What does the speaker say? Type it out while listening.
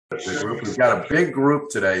the group. We've got a big group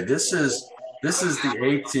today. This is the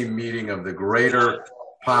A-team meeting of the Greater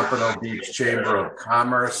Pompano Beach Chamber of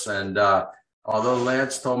Commerce. And although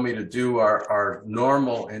Lance told me to do our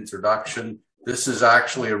normal introduction, this is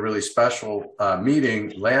actually a really special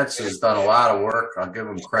meeting. Lance has done a lot of work. I'll give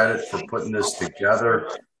him credit for putting this together.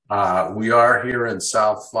 We are here in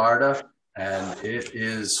South Florida, and it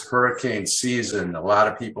is hurricane season. A lot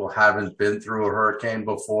of people haven't been through a hurricane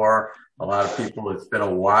before. A lot of people, it's been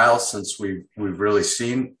a while since we've really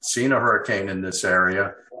seen a hurricane in this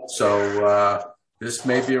area. So this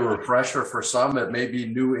may be a refresher for some. It may be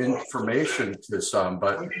new information to some,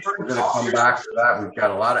 but we're going to come back to that. We've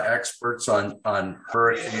got a lot of experts on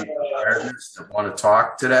hurricane preparedness that want to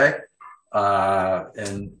talk today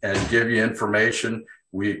and give you information.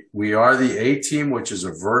 We are the A-team, which is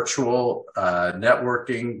a virtual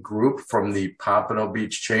networking group from the Pompano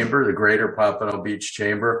Beach Chamber, the Greater Pompano Beach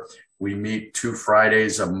Chamber. We meet 2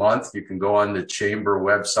 Fridays a month. You can go on the chamber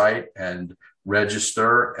website and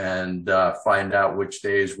register and find out which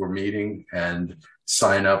days we're meeting and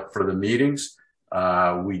sign up for the meetings.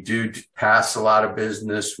 We do pass a lot of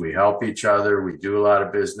business. We help each other. We do a lot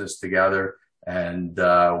of business together. And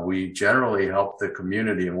we generally help the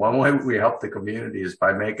community. And one way we help the community is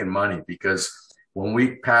by making money, because when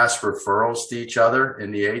we pass referrals to each other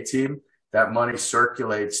in the A-team, that money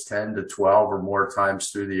circulates 10 to 12 or more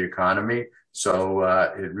times through the economy. So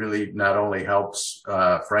it really not only helps,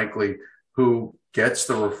 frankly, who gets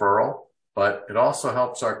the referral, but it also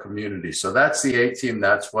helps our community. So that's the A-team.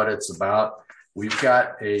 That's what it's about. We've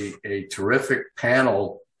got a terrific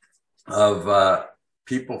panel of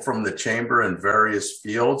people from the chamber in various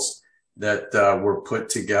fields that were put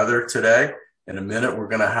together today. In a minute, we're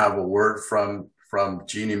going to have a word from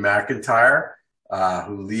Jeannie McIntyre,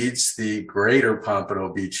 who leads the Greater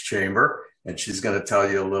Pompano Beach Chamber, and she's going to tell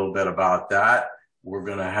you a little bit about that. We're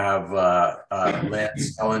going to have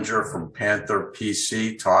Lance Ellinger from Panther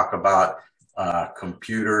PC talk about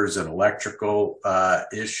computers and electrical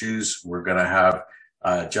issues. We're going to have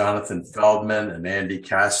Jonathan Feldman and Andy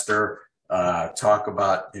Castor talk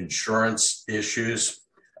about insurance issues.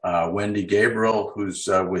 Wendy Gabriel, who's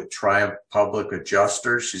with Triumph Public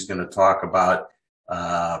Adjusters, she's going to talk about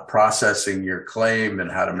processing your claim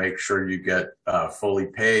and how to make sure you get fully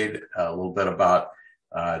paid, a little bit about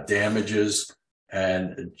damages.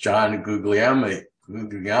 And John Guglielmi,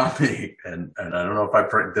 and I don't know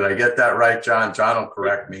if did I get that right, John? John will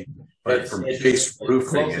correct me, but from Chase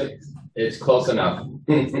Roofing. It's close enough.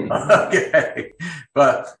 Okay,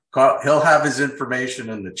 but he'll have his information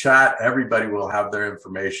in the chat. Everybody will have their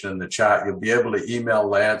information in the chat. You'll be able to email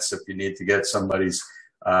Lance if you need to get somebody's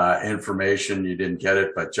information. You didn't get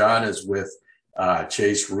it, but John is with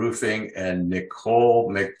Chase Roofing, and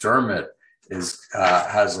Nicole McDermott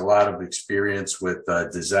has a lot of experience with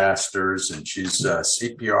disasters, and she's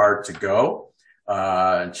CPR to go,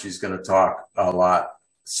 and she's going to talk a lot.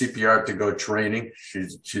 CPR to go training.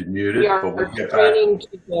 She's muted, but we'll get back.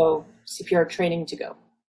 CPR training to go.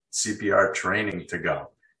 CPR training to go.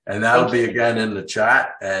 And that'll be again in the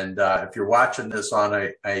chat. And if you're watching this on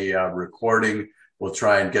a recording, we'll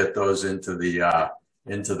try and get those into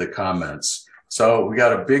the comments. So we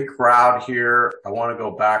got a big crowd here. I want to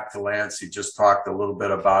go back to Lance. He just talked a little bit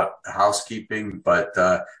about housekeeping, but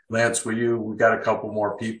Lance, we got a couple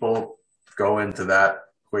more people. Go into that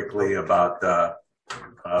quickly about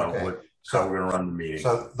how we're going to run the meeting.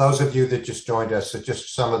 So those of you that just joined us, so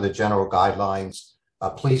just some of the general guidelines.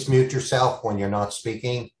 Please mute yourself when you're not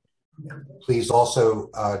speaking. Please also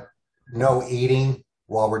no eating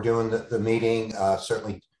while we're doing the meeting.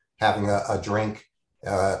 Certainly having a drink,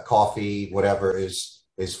 coffee, whatever is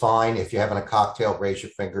fine. If you're having a cocktail, raise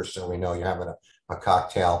your finger so we know you're having a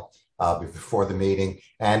cocktail before the meeting.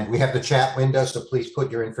 And we have the chat window, so please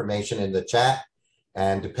put your information in the chat.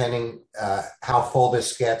 And depending how full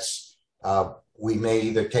this gets, we may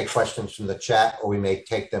either take questions from the chat or we may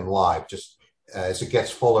take them live. Just as it gets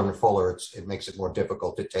fuller and fuller, it makes it more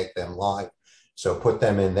difficult to take them live. So put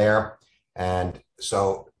them in there. And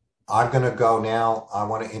so I'm going to go now. I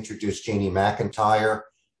want to introduce Jeannie McIntyre.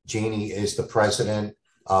 Jeannie is the president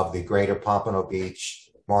of the Greater Pompano Beach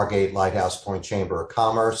Margate Lighthouse Point Chamber of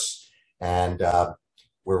Commerce. And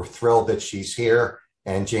we're thrilled that she's here.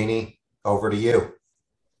 And Jeannie, over to you.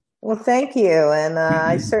 Well, thank you. And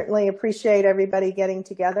I certainly appreciate everybody getting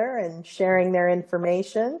together and sharing their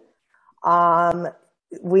information.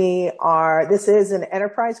 This is an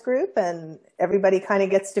enterprise group, and everybody kind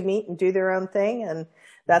of gets to meet and do their own thing. And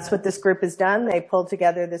that's what this group has done. They pulled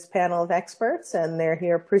together this panel of experts, and they're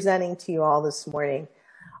here presenting to you all this morning.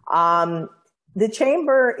 The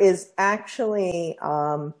chamber is actually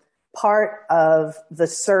part of the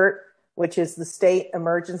CERT, which is the State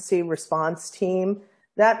Emergency Response Team.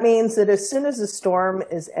 That means that as soon as a storm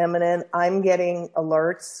is imminent, I'm getting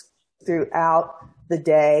alerts throughout the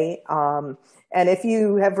day. And if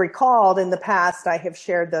you have recalled in the past, I have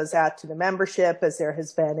shared those out to the membership as there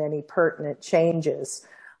has been any pertinent changes.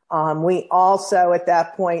 We also, at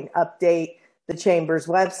that point, update the Chamber's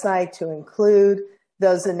website to include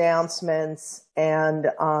those announcements. And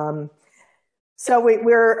so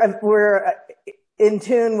we're in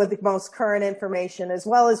tune with the most current information, as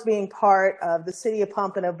well as being part of the City of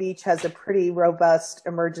Pompano Beach has a pretty robust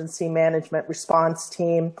emergency management response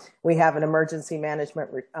team. We have an emergency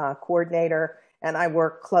management coordinator, and I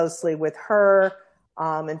work closely with her.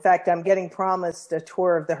 In fact, I'm getting promised a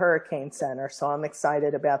tour of the Hurricane Center, so I'm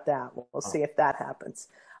excited about that. We'll see if that happens.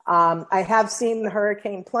 I have seen the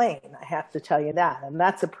hurricane plane, I have to tell you that, and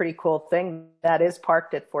that's a pretty cool thing. That is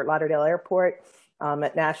parked at Fort Lauderdale Airport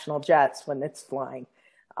at National Jets when it's flying.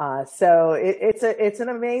 So it's an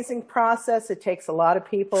amazing process. It takes a lot of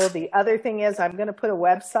people. The other thing is I'm going to put a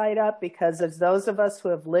website up because as those of us who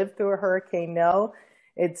have lived through a hurricane know,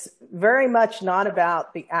 it's very much not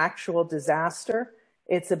about the actual disaster.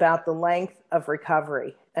 It's about the length of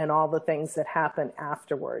recovery and all the things that happen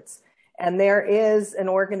afterwards. And there is an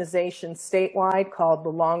organization statewide called the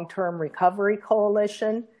Long-Term Recovery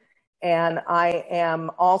Coalition. And I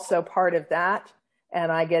am also part of that.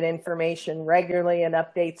 And I get information regularly and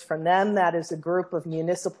updates from them. That is a group of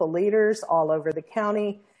municipal leaders all over the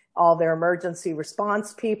county, all their emergency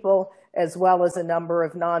response people, as well as a number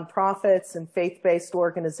of nonprofits and faith-based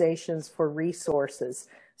organizations for resources.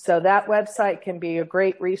 So that website can be a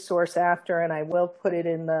great resource after, and I will put it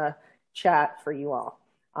in the chat for you all.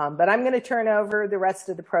 But I'm going to turn over the rest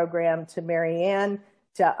of the program to Mary Ann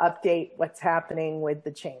to update what's happening with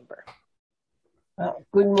the Chamber.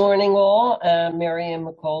 Good morning, all. Mary Ann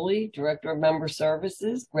McCauley, Director of Member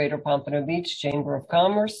Services, Greater Pompano Beach Chamber of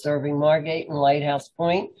Commerce, serving Margate and Lighthouse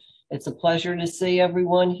Point. It's a pleasure to see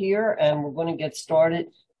everyone here, and we're going to get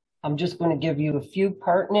started. I'm just going to give you a few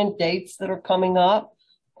pertinent dates that are coming up.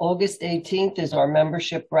 August 18th is our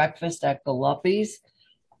membership breakfast at Galuppi's.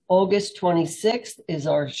 August 26th is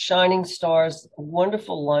our Shining Stars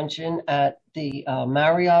wonderful luncheon at the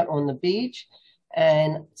Marriott on the beach.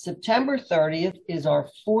 And September 30th is our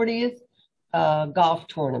 40th golf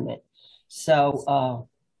tournament. So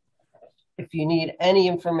if you need any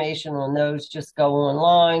information on those, just go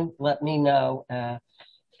online, let me know,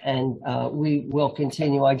 and we will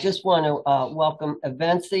continue. I just want to welcome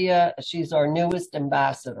Evencia. She's our newest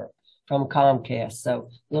ambassador from Comcast. So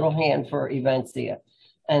little hand for Evencia.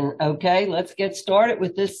 And okay, let's get started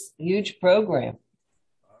with this huge program.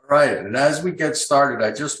 Right, and as we get started,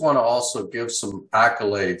 I just want to also give some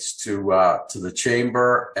accolades to the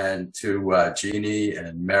Chamber and to Jeannie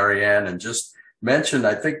and Marianne, and just mention,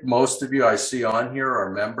 I think most of you I see on here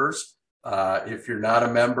are members. If you're not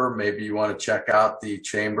a member, maybe you want to check out the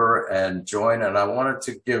Chamber and join. And I wanted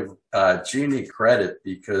to give Jeannie credit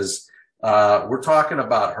because we're talking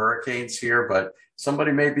about hurricanes here, but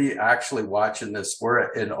somebody may be actually watching this.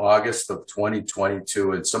 We're in August of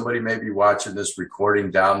 2022, and somebody may be watching this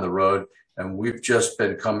recording down the road. And we've just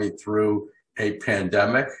been coming through a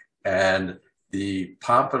pandemic, and the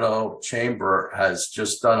Pompano Chamber has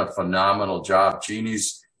just done a phenomenal job.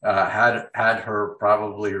 Jeannie's had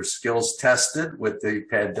her skills tested with the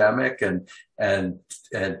pandemic and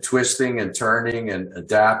twisting and turning and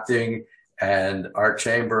adapting. And our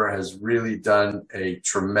chamber has really done a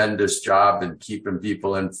tremendous job in keeping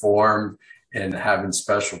people informed and having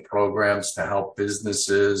special programs to help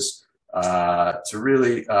businesses, to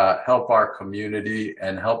really help our community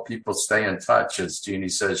and help people stay in touch. As Jeannie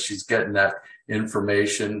says, she's getting that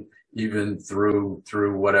information even through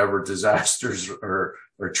whatever disasters or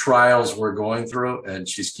trials we're going through, and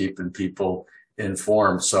she's keeping people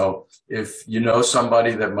informed. So if you know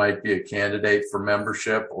somebody that might be a candidate for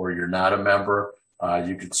membership, or you're not a member,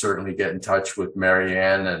 you can certainly get in touch with Mary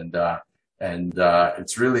Ann, and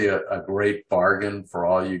it's really a great bargain for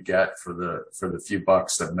all you get for the few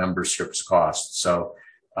bucks that memberships cost. So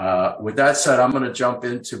with that said, I'm going to jump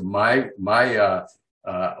into my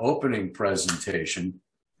opening presentation,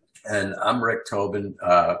 and I'm Rick Tobin.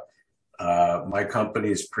 My company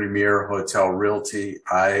is Premier Hotel Realty.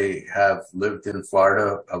 I have lived in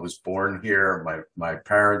Florida. I was born here. My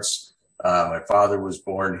parents, my father was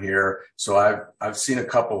born here. So I've seen a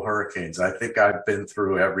couple hurricanes. I think I've been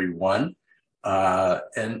through every one.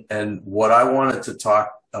 And what I wanted to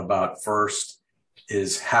talk about first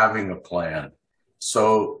is having a plan.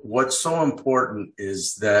 So what's so important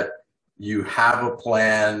is that, you have a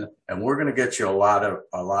plan, and we're going to get you a lot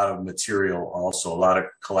of material, also a lot of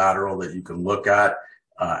collateral that you can look at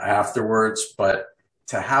afterwards. But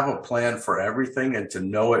to have a plan for everything and to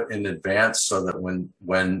know it in advance, so that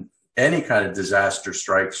when any kind of disaster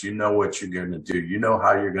strikes, you know what you're going to do. You know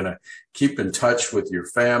how you're going to keep in touch with your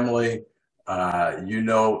family. You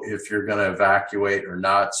know if you're going to evacuate or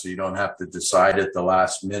not, so you don't have to decide at the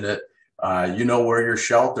last minute. You know where your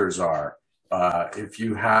shelters are. If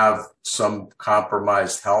you have some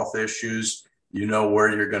compromised health issues, you know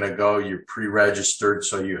where you're going to go. You're pre-registered,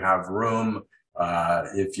 so you have room.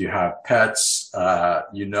 If you have pets,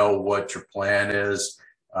 you know what your plan is.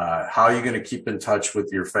 How are you going to keep in touch with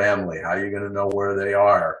your family? How are you going to know where they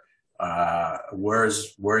are? Where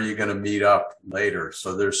are you going to meet up later?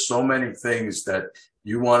 So there's so many things that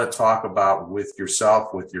you want to talk about with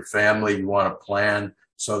yourself, with your family. You want to plan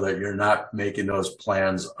so that you're not making those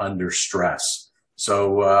plans under stress.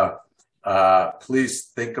 So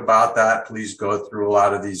please think about that. Please go through a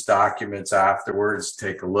lot of these documents afterwards.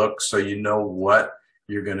 Take a look so you know what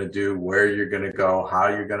you're going to do, where you're going to go, how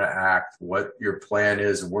you're going to act, what your plan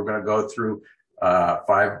is. And we're going to go through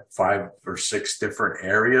five or six different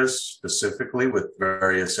areas specifically with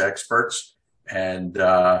various experts. And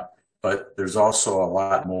but there's also a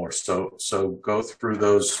lot more. So go through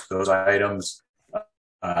those items.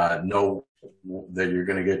 Know that you're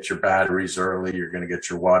going to get your batteries early, you're going to get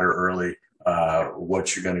your water early,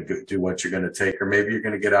 what you're going to do, what you're going to take, or maybe you're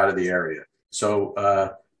going to get out of the area. So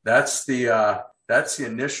that's the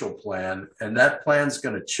initial plan, and that plan's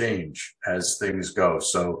going to change as things go.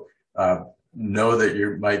 So know that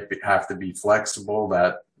you might have to be flexible,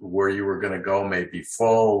 that where you were going to go may be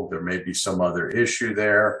full, there may be some other issue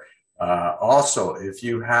there. Also, if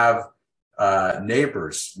you have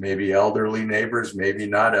neighbors, maybe elderly neighbors, maybe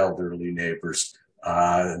not elderly neighbors,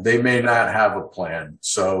 they may not have a plan.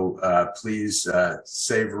 So please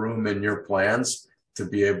save room in your plans to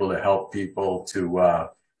be able to help people, to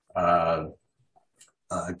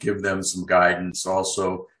give them some guidance.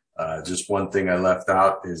 Also, just one thing I left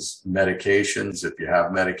out is medications. If you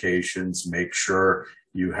have medications, make sure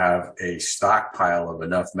you have a stockpile of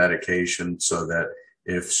enough medication so that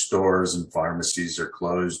if stores and pharmacies are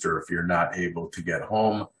closed, or if you're not able to get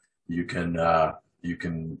home, you can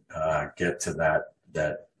get to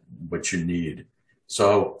that what you need.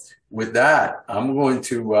 So with that, I'm going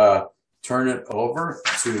to turn it over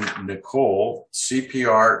to Nicole,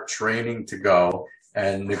 CPR Training to Go.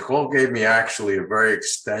 And Nicole gave me actually a very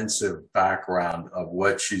extensive background of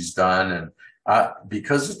what she's done. And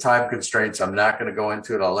because of time constraints, I'm not going to go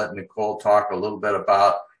into it. I'll let Nicole talk a little bit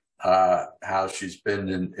about how she's been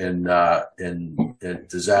in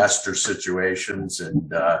disaster situations,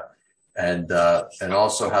 and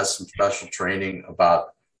also has some special training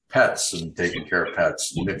about pets and taking care of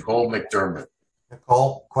pets. Nicole McDermott.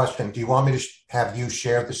 Nicole, question. Do you want me to have you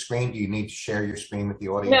share the screen? Do you need to share your screen with the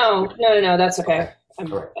audience? No, that's okay.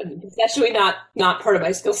 Sure. It's actually not part of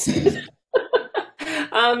my skill set.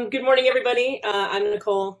 Good morning, everybody. I'm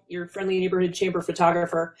Nicole, your friendly neighborhood chamber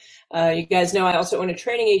photographer. You guys know I also own a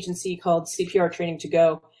training agency called CPR Training to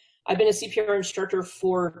Go. I've been a CPR instructor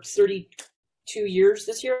for 32 years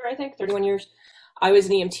this year, I think, 31 years. I was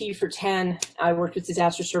an EMT for 10. I worked with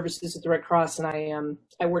disaster services at the Red Cross, and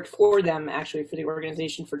I worked for them, actually, for the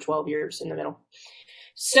organization for 12 years in the middle.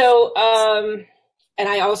 So, and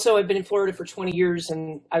I also have been in Florida for 20 years,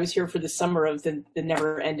 and I was here for the summer of the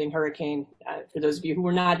never-ending hurricane. For those of you who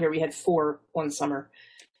were not here, we had 4 one summer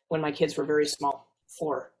when my kids were very small,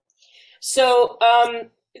 4. So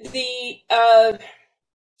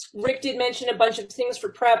Rick did mention a bunch of things for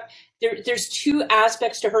prep. There's 2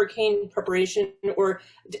 aspects to hurricane preparation, or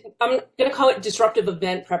I'm going to call it disruptive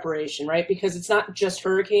event preparation, right? Because it's not just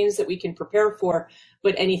hurricanes that we can prepare for,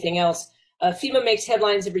 but anything else. FEMA makes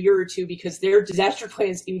headlines every year or two because their disaster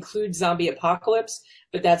plans include zombie apocalypse,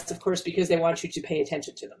 but that's, of course, because they want you to pay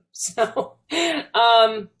attention to them. So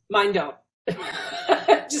mine don't,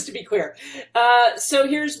 just to be clear. So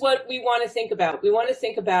here's what we want to think about. We want to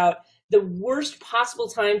think about the worst possible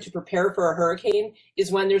time to prepare for a hurricane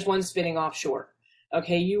is when there's one spinning offshore.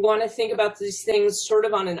 Okay, you want to think about these things sort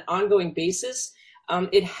of on an ongoing basis.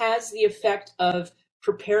 It has the effect of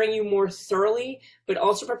preparing you more thoroughly, but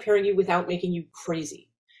also preparing you without making you crazy.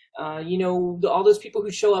 You know, all those people who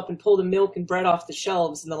show up and pull the milk and bread off the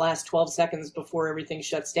shelves in the last 12 seconds before everything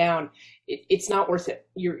shuts down, it's not worth it.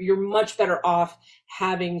 You're much better off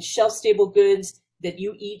having shelf-stable goods that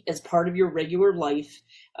you eat as part of your regular life.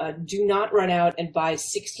 Do not run out and buy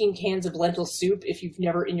 16 cans of lentil soup if you've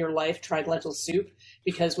never in your life tried lentil soup,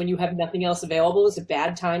 because when you have nothing else available, it's a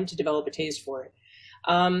bad time to develop a taste for it.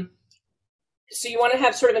 So you want to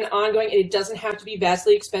have sort of an ongoing, and it doesn't have to be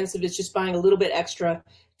vastly expensive. It's just buying a little bit extra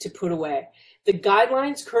to put away. The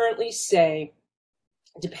guidelines currently say,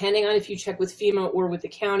 depending on if you check with FEMA or with the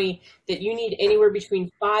county, that you need anywhere between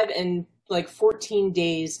 5 and like 14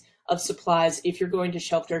 days of supplies if you're going to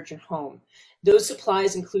shelter at your home. Those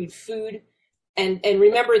supplies include food, and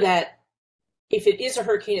remember that if it is a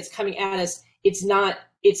hurricane that's coming at us, it's not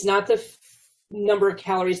the number of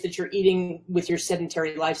calories that you're eating with your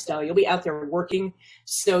sedentary lifestyle. You'll be out there working,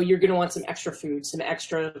 so you're going to want some extra food, some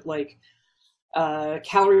extra like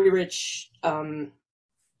calorie-rich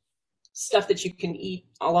stuff that you can eat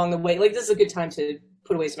along the way. Like, this is a good time to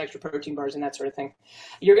put away some extra protein bars and that sort of thing.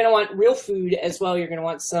 You're going to want real food as well. You're going to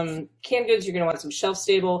want some canned goods. You're going to want some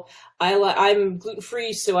shelf-stable. I'm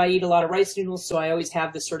gluten-free, so I eat a lot of rice noodles, so I always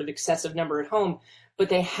have this sort of excessive number at home. But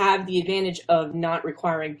they have the advantage of not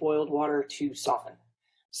requiring boiled water to soften.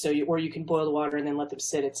 So, or you can boil the water and then let them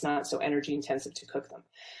sit. It's not so energy intensive to cook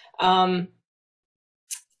them.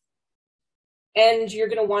 And you're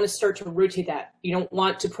going to want to start to rotate that. You don't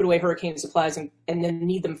want to put away hurricane supplies and then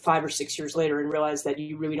need them 5 or 6 years later and realize that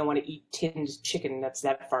you really don't want to eat tinned chicken that's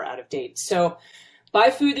that far out of date. So buy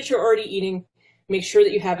food that you're already eating. Make sure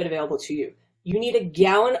that you have it available to you. You need 1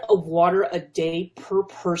 gallon of water a day per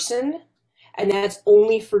person, and that's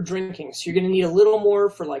only for drinking. So you're going to need a little more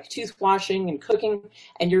for like tooth washing and cooking,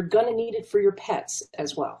 and you're going to need it for your pets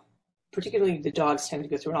as well. Particularly the dogs tend to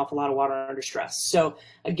go through an awful lot of water under stress. So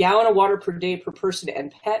 1 gallon of water per day per person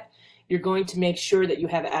and pet. You're going to make sure that you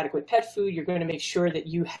have adequate pet food. You're going to make sure that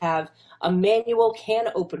you have a manual can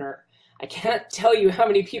opener. I can't tell you how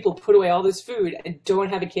many people put away all this food and don't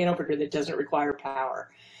have a can opener that doesn't require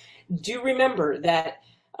power. Do remember that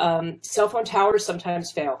cell phone towers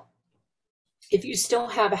sometimes fail. If you still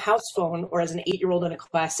have a house phone, or as an 8-year-old in a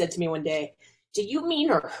class said to me one day, "Do you mean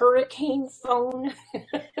a hurricane phone?"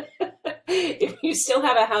 If you still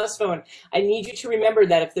have a house phone, I need you to remember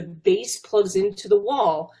that if the base plugs into the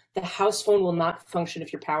wall, the house phone will not function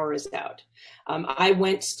if your power is out. I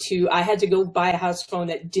had to go buy a house phone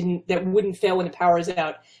that wouldn't fail when the power is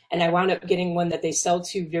out, and I wound up getting one that they sell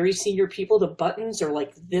to very senior people. The buttons are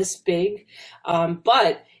like this big,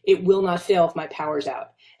 but it will not fail if my power's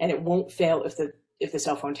out, and it won't fail if the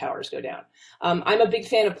cell phone towers go down. I'm a big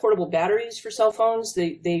fan of portable batteries for cell phones.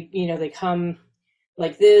 They come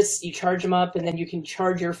like this. You charge them up, and then you can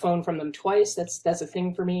charge your phone from them twice. That's a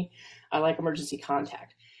thing for me. I like emergency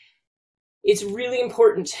contact. It's really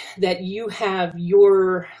important that you have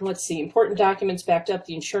your, important documents backed up.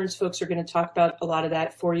 The insurance folks are going to talk about a lot of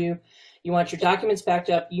that for you. You want your documents backed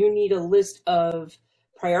up. You need a list of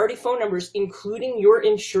priority phone numbers, including your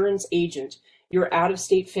insurance agent, your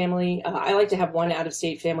out-of-state family. I like to have one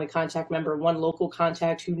out-of-state family contact member, one local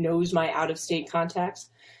contact who knows my out-of-state contacts,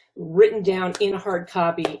 written down in a hard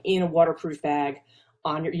copy in a waterproof bag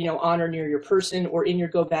on or near your person, or in your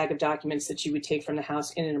go bag of documents that you would take from the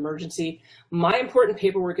house in an emergency. My important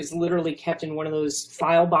paperwork is literally kept in one of those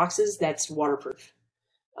file boxes that's waterproof.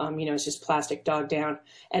 It's just plastic dogged down.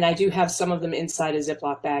 And I do have some of them inside a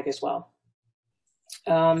Ziploc bag as well.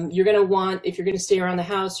 You're going to want, if you're going to stay around the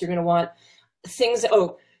house, you're going to want things that,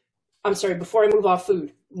 before I move off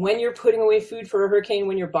food, when you're putting away food for a hurricane,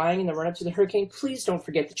 when you're buying in the run-up to the hurricane, please don't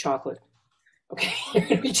forget the chocolate. Okay, you're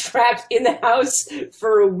going to be trapped in the house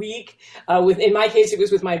for a week. In my case, it was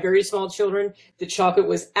with my very small children. The chocolate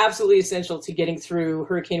was absolutely essential to getting through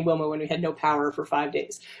Hurricane Wilma when we had no power for 5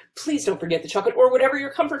 days. Please don't forget the chocolate, or whatever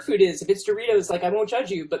your comfort food is. If it's Doritos, I won't judge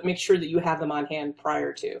you, but make sure that you have them on hand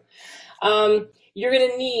prior to. You're going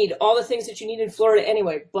to need all the things that you need in Florida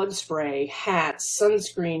anyway: bug spray, hats,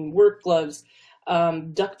 sunscreen, work gloves,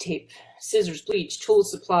 duct tape, scissors, bleach, tool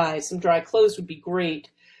supplies. Some dry clothes would be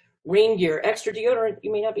great. Rain gear, extra deodorant.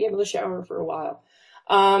 You may not be able to shower for a while.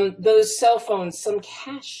 Those cell phones, some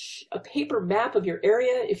cash, a paper map of your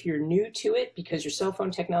area if you're new to it, because your cell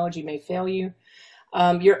phone technology may fail you.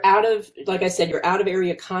 You're out of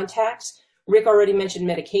area contacts. Rick already mentioned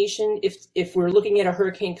medication. If we're looking at a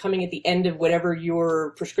hurricane coming at the end of whatever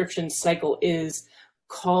your prescription cycle is,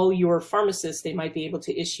 call your pharmacist. They might be able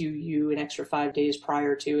to issue you an extra 5 days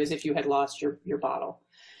prior to, as if you had lost your bottle.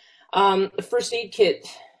 The first aid kit,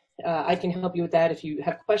 I can help you with that if you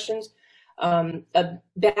have questions. A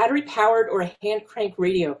battery-powered or a hand-crank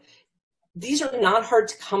radio. These are not hard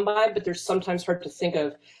to come by, but they're sometimes hard to think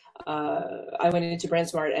of. I went into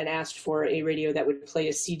BrandSmart and asked for a radio that would play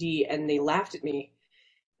a CD, and they laughed at me,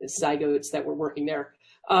 the zygotes that were working there.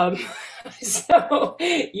 So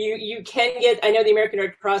you can get, I know the American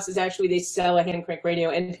Red Cross they sell a hand crank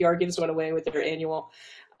radio. NPR gives one away with their annual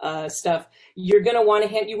stuff. You're going to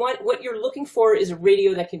want what you're looking for is a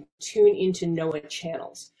radio that can tune into NOAA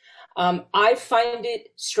channels. I find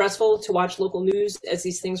it stressful to watch local news as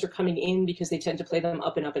these things are coming in because they tend to play them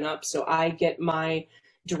up and up and up. So I get my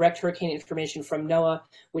direct hurricane information from NOAA,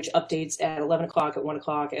 which updates at 11 o'clock, at 1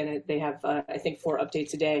 o'clock, and they have, I think, 4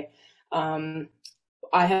 updates a day.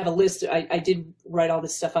 I have a list. I did write all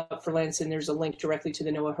this stuff up for Lance, and there's a link directly to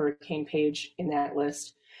the NOAA hurricane page in that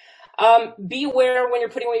list. Be aware when you're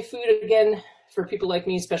putting away food, again, for people like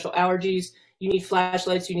me, special allergies, you need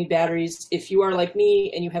flashlights, you need batteries. If you are like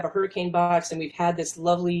me and you have a hurricane box and we've had this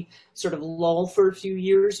lovely sort of lull for a few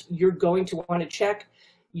years, you're going to want to check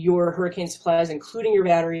your hurricane supplies, including your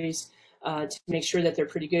batteries, to make sure that they're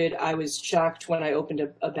pretty good. I was shocked when I opened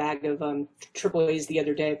a bag of AAAs the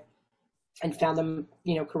other day and found them,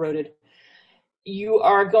 corroded. You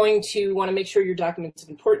are going to want to make sure your documents of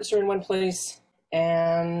importance are in one place.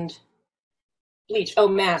 And bleach. Oh,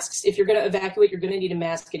 masks. If you're going to evacuate, you're going to need a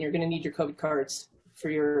mask, and you're going to need your COVID cards for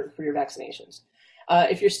your vaccinations.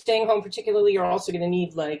 If you're staying home, particularly, you're also going to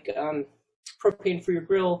need propane for your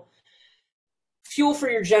grill, fuel for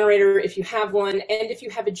your generator if you have one, and if you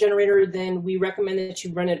have a generator, then we recommend that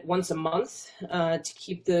you run it once a month to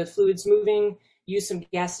keep the fluids moving. Use some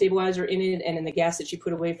gas stabilizer in it and in the gas that you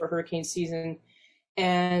put away for hurricane season,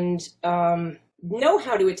 and know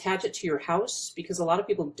how to attach it to your house, because a lot of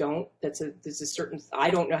people don't. There's a certain, I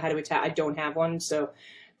don't know how to attach, I don't have one. So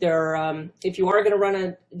if you are going to run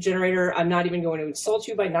a generator, I'm not even going to insult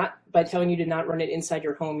you by telling you to not run it inside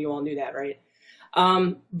your home. You all knew that, right?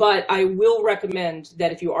 But I will recommend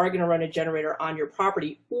that if you are going to run a generator on your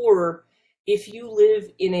property, or if you live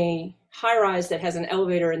in a high-rise that has an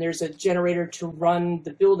elevator and there's a generator to run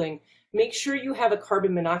the building, make sure you have a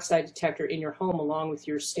carbon monoxide detector in your home along with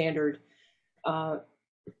your standard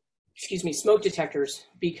smoke detectors,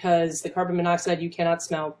 because the carbon monoxide you cannot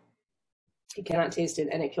smell, you cannot taste it,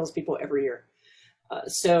 and it kills people every year.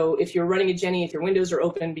 So if you're running a Jenny, if your windows are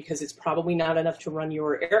open, because it's probably not enough to run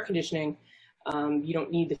your air conditioning, you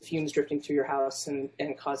don't need the fumes drifting through your house and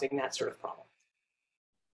causing that sort of problem.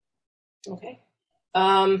 Okay.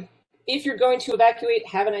 If you're going to evacuate,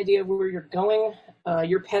 have an idea of where you're going.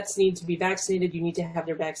 Your pets need to be vaccinated. You need to have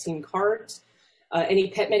their vaccine cards. Any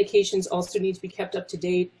pet medications also need to be kept up to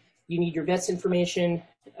date. You need your vet's information.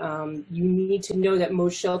 You need to know that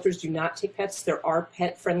most shelters do not take pets. There are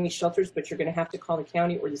pet-friendly shelters, but you're going to have to call the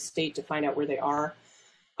county or the state to find out where they are.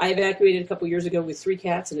 I evacuated a couple years ago with 3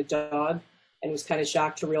 cats and a dog, and was kind of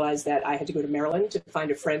shocked to realize that I had to go to Maryland to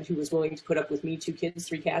find a friend who was willing to put up with me, 2 kids,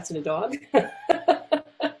 3 cats, and a dog.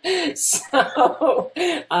 So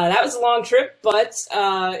that was a long trip, but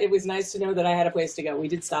it was nice to know that I had a place to go. We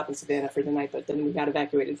did stop in Savannah for the night, but then we got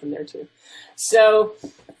evacuated from there too. So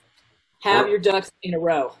have your ducks in a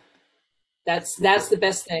row. That's the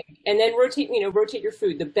best thing. And then rotate your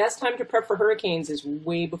food. The best time to prep for hurricanes is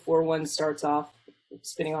way before one starts off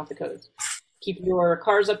spinning off the codes. Keep your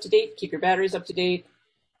cars up to date, keep your batteries up to date,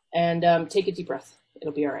 and take a deep breath.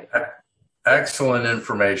 It'll be all right. Excellent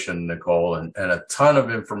information, Nicole, and a ton of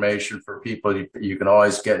information for people. You can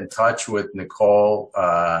always get in touch with Nicole.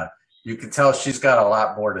 You can tell she's got a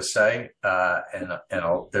lot more to say, and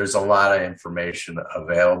there's a lot of information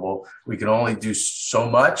available. We can only do so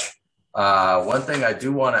much. One thing I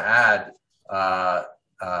do want to add,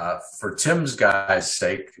 for Tim's guy's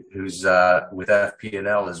sake, who's with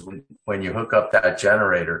FP&L, is when you hook up that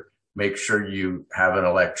generator, make sure you have an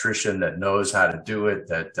electrician that knows how to do it,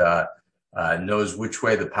 that knows which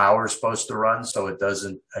way the power is supposed to run, so it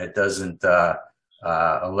doesn't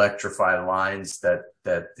electrify lines that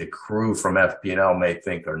the crew from FP&L may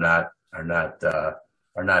think are not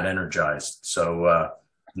energized. So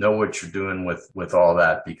know what you're doing with all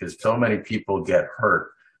that, because so many people get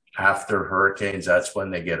hurt after hurricanes. That's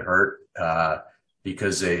when they get hurt,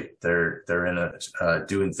 because they're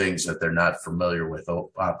doing things that they're not familiar with,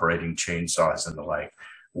 operating chainsaws and the like.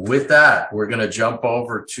 With that, we're going to jump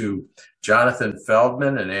over to Jonathan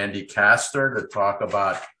Feldman and Andy Castor to talk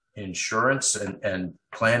about insurance, and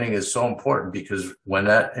planning is so important, because when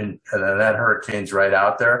that hurricane's right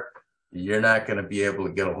out there, you're not going to be able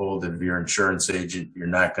to get a hold of your insurance agent. You're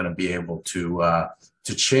not going to be able to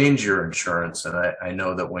change your insurance. And I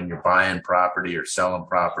know that when you're buying property or selling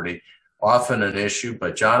property, often an issue.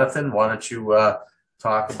 But Jonathan, why don't you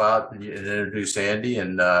talk about and introduce Andy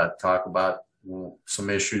and talk about some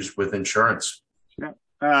issues with insurance. Yeah.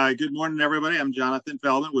 Good morning, everybody. I'm Jonathan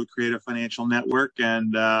Feldman with Creative Financial Network,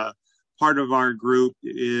 and part of our group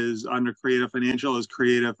is under Creative Financial is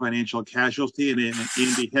Creative Financial Casualty, and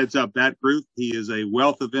Andy heads up that group. He is a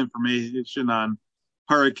wealth of information on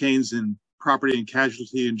hurricanes and property and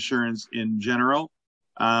casualty insurance in general.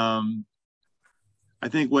 I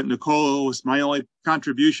think what Nicole was, my only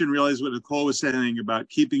contribution really is what Nicole was saying about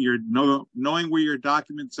keeping your, knowing where your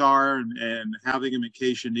documents are and having them in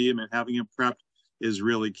case you need them and having them prepped is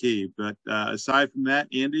really key. But aside from that,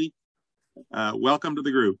 Andy, welcome to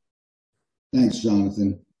the group. Thanks,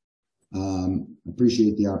 Jonathan.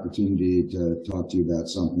 Appreciate the opportunity to talk to you about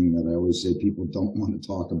something that I always say people don't want to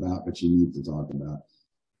talk about, but you need to talk about.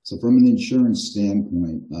 So from an insurance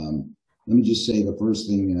standpoint, let me just say the first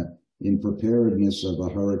thing, in preparedness of a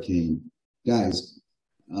hurricane, guys,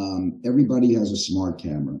 everybody has a smart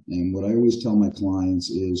camera. And what I always tell my clients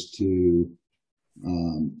is to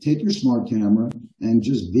take your smart camera and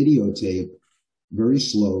just videotape very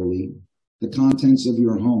slowly the contents of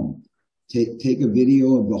your home. Take a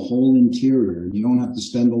video of the whole interior. You don't have to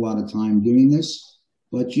spend a lot of time doing this,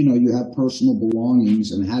 but you know, you have personal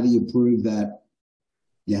belongings, and how do you prove that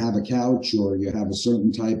you have a couch or you have a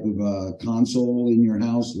certain type of a console in your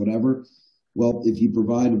house, whatever? Well, if you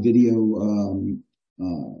provide a video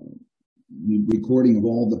recording of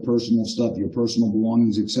all the personal stuff, your personal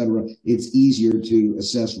belongings, etc., it's easier to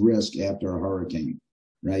assess risk after a hurricane,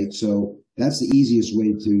 right? So that's the easiest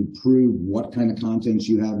way to prove what kind of contents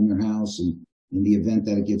you have in your house, and in the event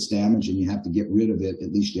that it gets damaged and you have to get rid of it,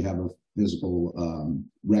 at least you have a physical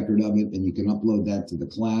record of it, and you can upload that to the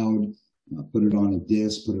cloud, put it on a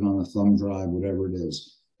disk, put it on a thumb drive, whatever it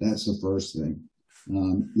is. That's the first thing.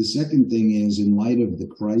 The second thing is, in light of the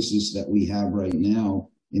crisis that we have right now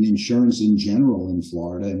in insurance in general in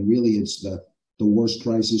Florida, and really it's the worst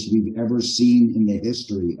crisis we've ever seen in the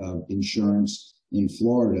history of insurance in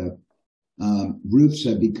Florida, roofs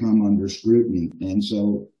have become under scrutiny. And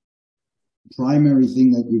so primary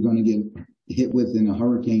thing that you're going to get hit with in a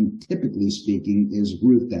hurricane, typically speaking, is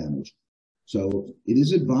roof damage. So it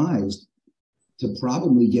is advised to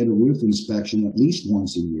probably get a roof inspection at least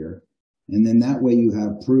once a year. And then that way you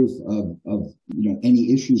have proof of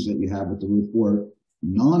any issues that you have with the roof or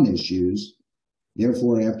non-issues.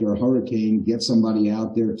 Therefore, after a hurricane, get somebody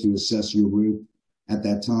out there to assess your roof at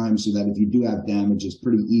that time, so that if you do have damage, it's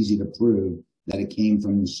pretty easy to prove that it came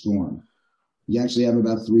from the storm. You actually have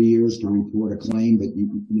about 3 years to report a claim, but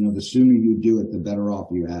the sooner you do it, the better off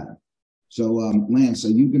you have. So, Lance, are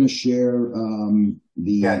you going to share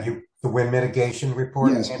the wind mitigation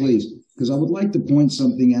report? Yes, please, because I would like to point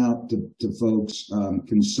something out to folks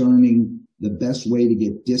concerning the best way to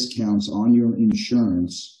get discounts on your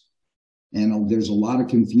insurance. And there's a lot of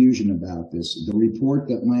confusion about this. The report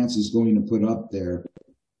that Lance is going to put up there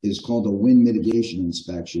is called a wind mitigation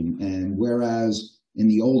inspection. And whereas in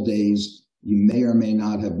the old days, you may or may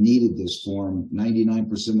not have needed this form,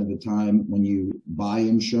 99% of the time when you buy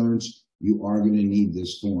insurance, you are going to need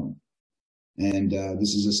this form. And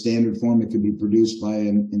this is a standard form. It could be produced by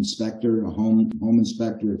an inspector, a home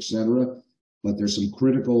inspector, etc. But there's some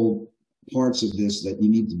critical parts of this that you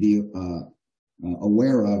need to be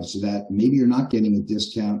aware of, so that maybe you're not getting a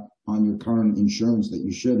discount on your current insurance that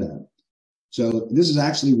you should have. So this is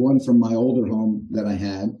actually one from my older home that I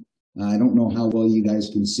had. I don't know how well you guys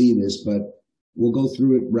can see this, but we'll go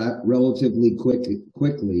through it relatively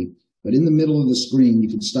quickly. But in the middle of the screen, you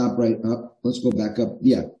can stop right up. Let's go back up.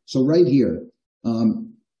 Yeah. So right here,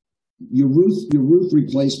 your roof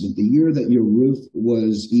replacement, the year that your roof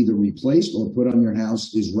was either replaced or put on your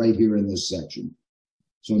house, is right here in this section.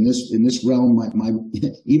 So in this realm,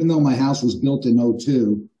 even though my house was built in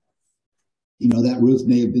 2002, that roof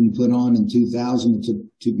may have been put on in 2000. It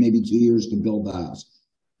took maybe 2 years to build the house.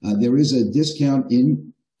 There is a discount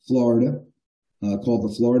in Florida called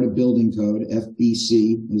the Florida Building Code.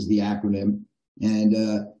 FBC is the acronym. And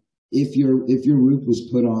if your roof was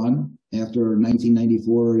put on after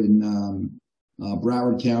 1994 in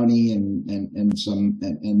Broward County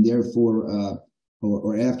and therefore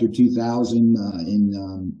or after 2000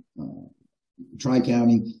 in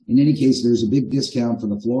Tri-County. In any case, there's a big discount for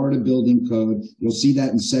the Florida Building Code. You'll see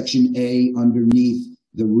that in Section A underneath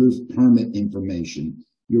the roof permit information.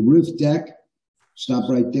 Your roof deck, stop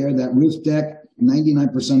right there. That roof deck,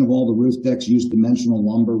 99% of all the roof decks use dimensional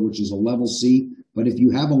lumber, which is a level C. But if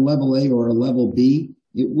you have a level A or a level B,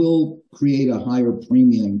 it will create a higher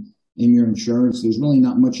premium in your insurance. There's really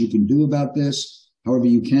not much you can do about this. However,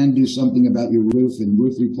 you can do something about your roof, and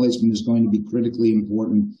roof replacement is going to be critically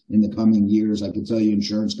important in the coming years. I can tell you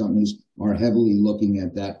insurance companies are heavily looking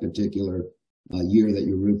at that particular year that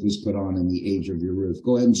your roof was put on and the age of your roof.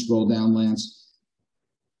 Go ahead and scroll down, Lance.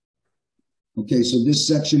 Okay, so this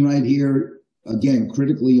section right here, again,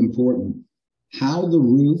 critically important. How the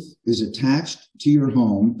roof is attached to your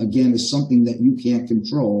home, again, is something that you can't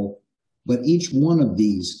control, but each one of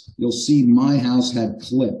these, you'll see my house had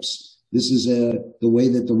clips. This is the way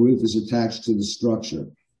that the roof is attached to the structure.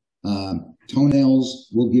 Toenails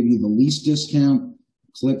will give you the least discount.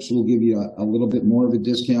 Clips will give you a little bit more of a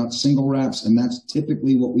discount. Single wraps, and that's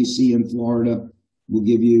typically what we see in Florida, will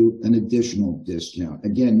give you an additional discount.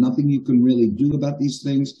 Again, nothing you can really do about these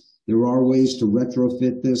things. There are ways to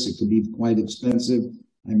retrofit this. It could be quite expensive.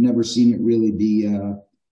 I've never seen it really be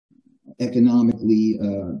economically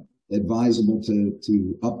advisable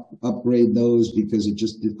to upgrade those, because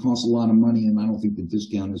it costs a lot of money, and I don't think the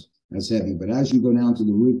discount is as heavy. But as you go down to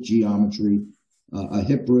the roof geometry, a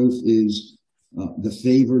hip roof is the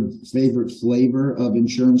favorite flavor of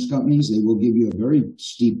insurance companies. They will give you a very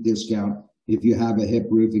steep discount if you have a hip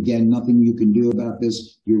roof. Again, nothing you can do about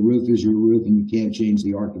this. Your roof is your roof, and you can't change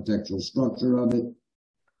the architectural structure of it.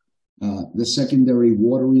 The secondary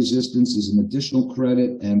water resistance is an additional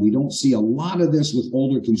credit, and we don't see a lot of this with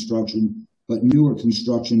older construction, but newer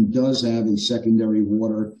construction does have a secondary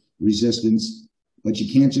water resistance. But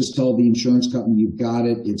you can't just tell the insurance company you've got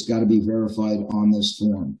it. It's got to be verified on this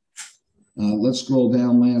form. Let's scroll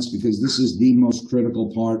down, Lance, because this is the most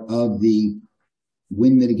critical part of the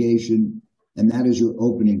wind mitigation, and that is your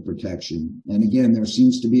opening protection. And again, there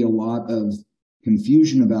seems to be a lot of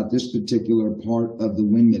confusion about this particular part of the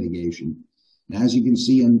wind mitigation. And as you can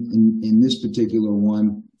see in this particular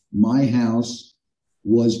one, my house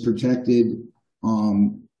was protected,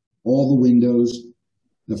 all the windows,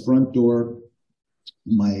 the front door,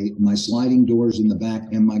 my sliding doors in the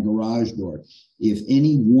back, and my garage door. If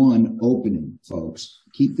any one opening, folks,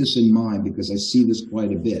 keep this in mind, because I see this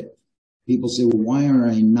quite a bit. People say, well, why are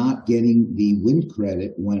I not getting the wind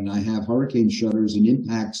credit when I have hurricane shutters and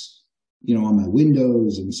impacts, on my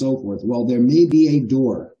windows and so forth? Well, there may be a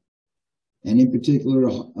door, and in particular,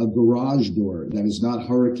 a garage door that is not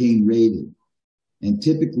hurricane rated. And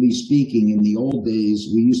typically speaking, in the old days,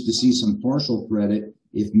 we used to see some partial credit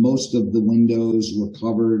if most of the windows were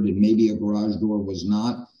covered and maybe a garage door was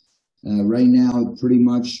not. Right now, pretty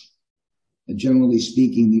much, generally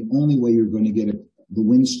speaking, the only way you're going to get the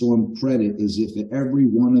windstorm credit is if every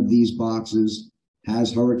one of these boxes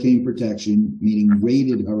has hurricane protection, meaning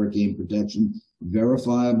rated hurricane protection,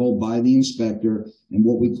 verifiable by the inspector, and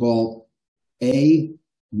what we call A1.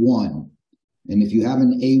 And if you have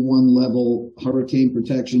an A1 level hurricane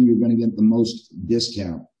protection, you're going to get the most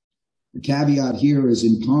discount. The caveat here is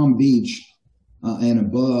in Palm Beach and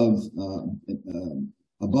above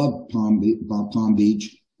Palm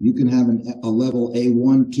Beach, you can have a level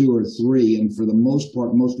A1, 2, or 3, and for the most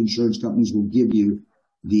part, most insurance companies will give you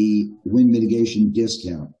the wind mitigation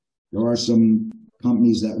discount. There are some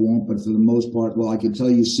companies that won't, but for the most part, well, I can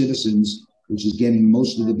tell you Citizens, which is getting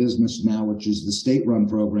most of the business now, which is the state-run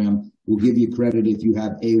program, will give you credit if you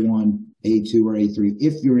have A1, A2, or A3,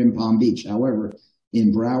 if you're in Palm Beach. However,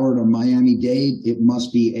 in Broward or Miami-Dade, it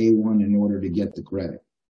must be A1 in order to get the credit.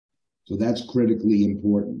 So that's critically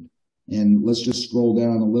important. And let's just scroll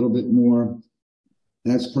down a little bit more.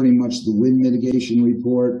 That's pretty much the wind mitigation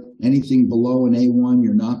report. Anything below an A1,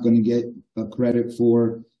 you're not going to get a credit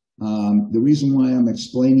for. The reason why I'm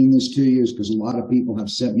explaining this to you is because a lot of people have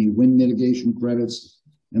sent me wind mitigation credits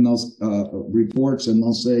and those reports, and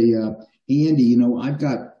they'll say, hey, Andy, I've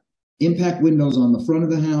got impact windows on the front of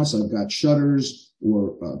the house. I've got shutters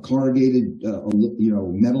or corrugated,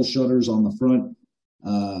 metal shutters on the front.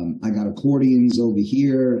 I got accordions over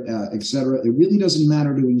here, etc. It really doesn't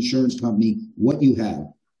matter to an insurance company what you have.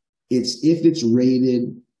 It's if it's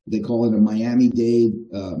rated, they call it a Miami-Dade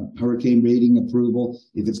hurricane rating approval.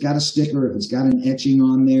 If it's got a sticker, if it's got an etching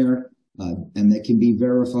on there, and that can be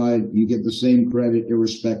verified, you get the same credit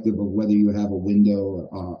irrespective of whether you have a window,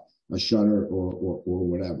 a shutter, or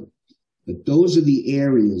whatever. But those are the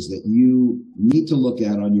areas that you need to look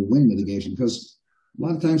at on your wind mitigation, because a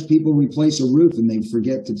lot of times people replace a roof and they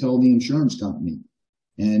forget to tell the insurance company.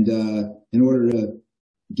 And in order to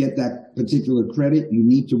get that particular credit, you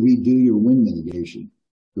need to redo your wind mitigation.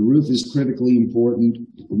 The roof is critically important.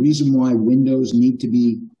 The reason why windows need to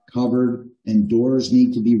be covered and doors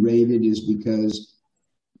need to be rated is because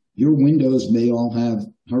your windows may all have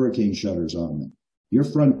hurricane shutters on them. Your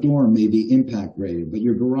front door may be impact rated, but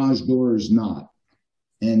your garage door is not.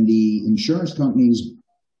 And the insurance company's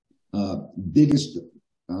biggest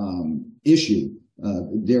issue,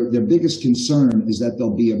 their biggest concern is that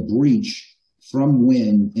there'll be a breach from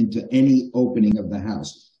wind into any opening of the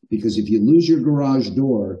house. Because if you lose your garage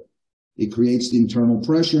door, it creates the internal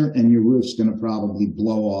pressure and your roof's going to probably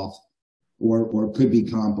blow off or could be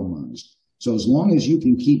compromised. So as long as you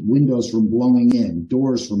can keep windows from blowing in,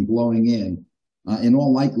 doors from blowing in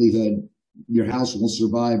all likelihood, your house will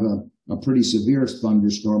survive a pretty severe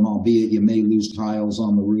thunderstorm, albeit you may lose tiles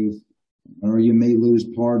on the roof or you may lose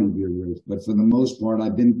part of your roof. But for the most part,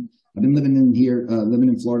 I've been I've been living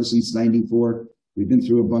in Florida since '94. We've been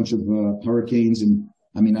through a bunch of hurricanes, and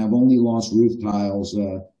I mean, I've only lost roof tiles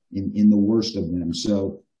in the worst of them.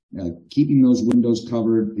 So keeping those windows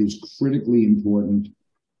covered is critically important.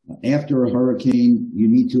 After a hurricane, you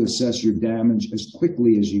need to assess your damage as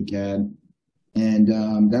quickly as you can,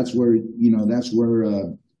 and that's where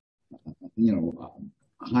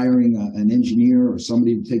hiring an engineer or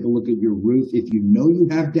somebody to take a look at your roof. If you know you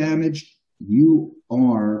have damage, you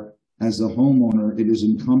are, as the homeowner, it is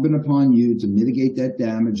incumbent upon you to mitigate that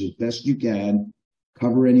damage as best you can.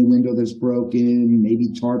 Cover any window that's broken,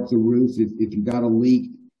 maybe tarp the roof if you got a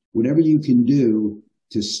leak. Whatever you can do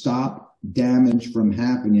to stop damage from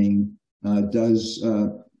happening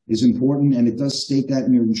is important, and it does state that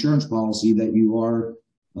in your insurance policy that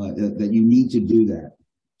that you need to do that.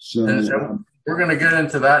 So we're going to get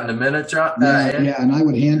into that in a minute, John. And I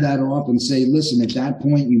would hand that off and say, listen, at that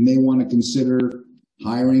point, you may want to consider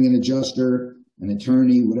hiring an adjuster, an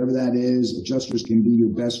attorney, whatever that is. Adjusters can be your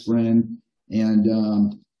best friend.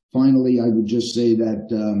 And finally, I would just say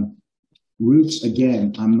that roofs,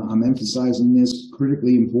 again, I'm emphasizing this,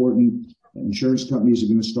 critically important. Insurance companies are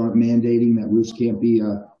going to start mandating that roofs can't be,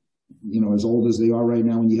 as old as they are right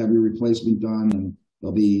now when you have your replacement done. And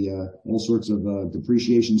there'll be all sorts of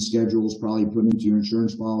depreciation schedules probably put into your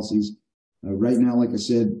insurance policies. Right now, like I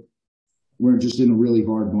said, we're just in a really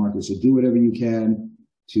hard market. So do whatever you can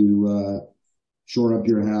to shore up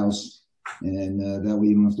your house, and that way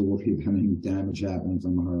you don't have to worry about any damage happening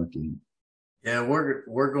from a hurricane. Yeah,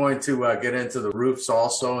 we're going to get into the roofs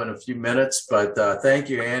also in a few minutes, but thank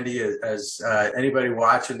you, Andy. As anybody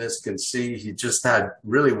watching this can see, he just had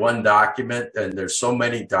really one document, and there's so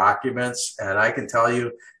many documents. And I can tell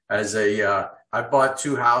you, as I bought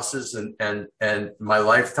 2 houses and my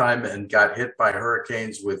lifetime and got hit by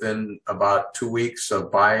hurricanes within about 2 weeks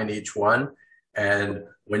of buying each one. And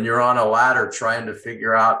when you're on a ladder trying to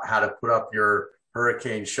figure out how to put up your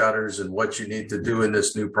hurricane shutters and what you need to do in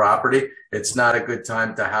this new property, it's not a good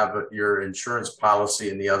time to have your insurance policy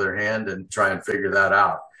in the other hand and try and figure that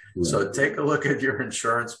out. Right. So take a look at your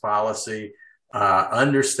insurance policy,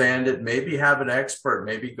 understand it, maybe have an expert,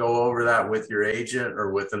 maybe go over that with your agent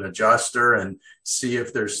or with an adjuster and see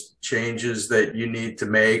if there's changes that you need to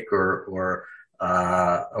make or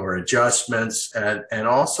adjustments. And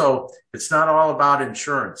also, it's not all about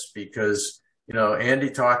insurance, because Andy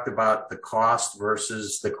talked about the cost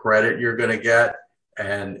versus the credit you're going to get.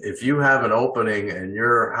 And if you have an opening and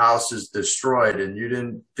your house is destroyed and you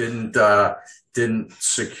didn't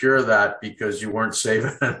secure that because you weren't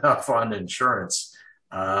saving enough on insurance,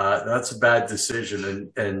 that's a bad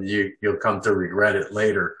decision, and you'll come to regret it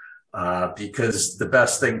later, because the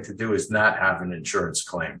best thing to do is not have an insurance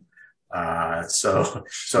claim. So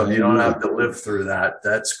if you don't have to live through that,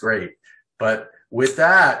 that's great. But with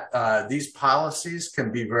that, these policies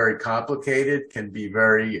can be very complicated, can be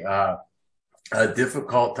very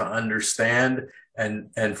difficult to understand.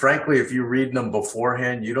 And frankly, if you read them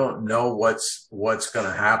beforehand, you don't know what's going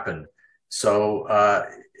to happen. So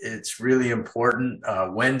it's really important.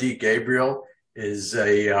 Wendy Gabriel is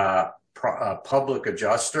a public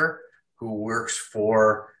adjuster who works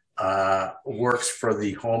for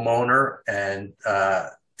the homeowner and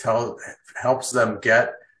helps them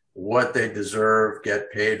get what they deserve,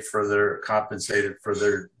 get paid for compensated for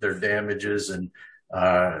their damages, and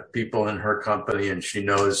people in her company. And she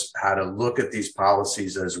knows how to look at these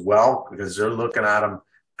policies as well, because they're looking at them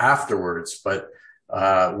afterwards. But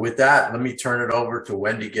with that, let me turn it over to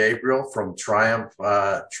Wendy Gabriel from Triumph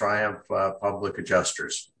Public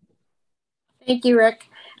Adjusters. Thank you, Rick.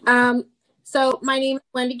 So my name is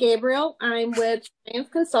Wendy Gabriel. I'm with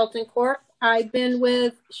Triumph Consulting Corp. I've been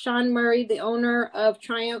with Sean Murray, the owner of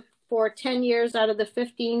Triumph, for 10 years out of the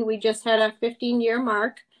 15. We just had a 15-year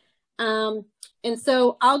mark. And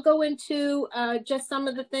so I'll go into just some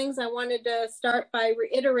of the things. I wanted to start by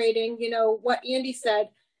reiterating, what Andy said.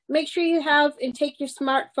 Make sure you have and take your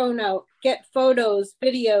smartphone out, get photos,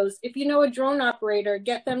 videos. If you know a drone operator,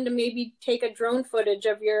 get them to maybe take a drone footage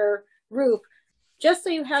of your roof, just so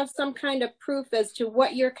you have some kind of proof as to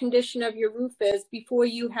what your condition of your roof is before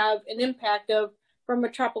you have an impact from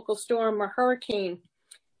a tropical storm or hurricane.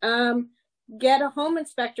 Get a home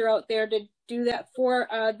inspector out there to do that for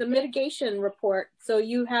the mitigation report. So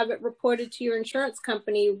you have it reported to your insurance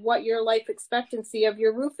company what your life expectancy of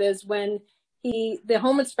your roof is when the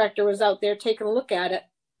home inspector was out there taking a look at it.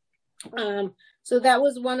 So that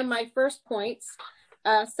was one of my first points.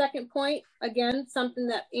 Second point, again, something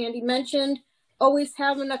that Andy mentioned, always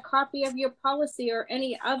having a copy of your policy or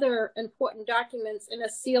any other important documents in a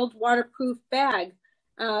sealed waterproof bag.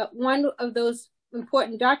 One of those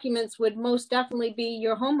important documents would most definitely be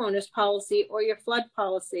your homeowner's policy or your flood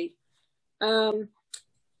policy. The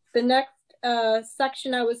next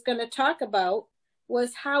section I was going to talk about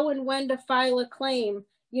was how and when to file a claim.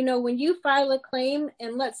 You know, when you file a claim,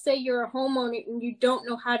 and let's say you're a homeowner and you don't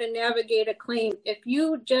know how to navigate a claim, if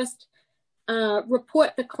you just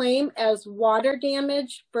report the claim as water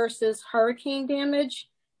damage versus hurricane damage,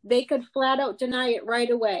 they could flat out deny it right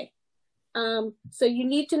away. So you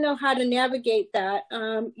need to know how to navigate that.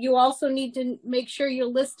 You also need to make sure you're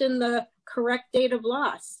listing the correct date of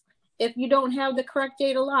loss. If you don't have the correct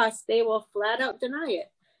date of loss, they will flat out deny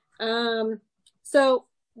it. So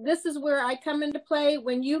this is where I come into play.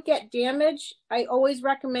 When you get damage, I always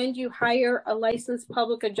recommend you hire a licensed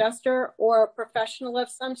public adjuster or a professional of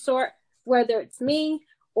some sort, whether it's me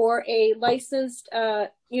or a licensed,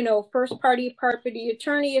 first party property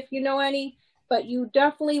attorney, if you know any. But you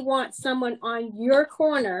definitely want someone on your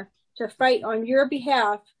corner to fight on your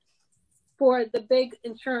behalf for the big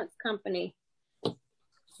insurance company.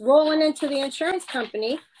 Rolling into the insurance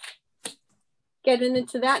company, getting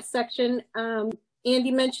into that section,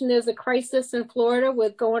 Andy mentioned there's a crisis in Florida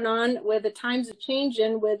with going on where the times are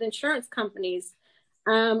changing with insurance companies.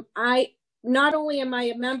 I not only am I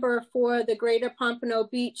a member for the Greater Pompano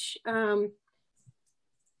Beach,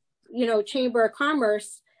 Chamber of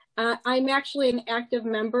Commerce, I'm actually an active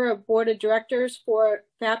member of board of directors for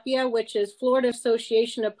FAPIA, which is Florida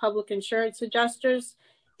Association of Public Insurance Adjusters.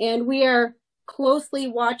 And we are closely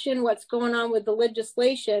watching what's going on with the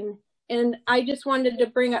legislation. And I just wanted to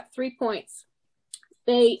bring up 3 points.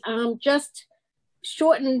 They just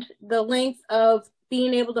shortened the length of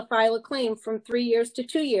being able to file a claim from 3 years to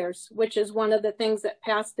 2 years, which is one of the things that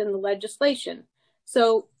passed in the legislation.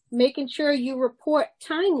 So making sure you report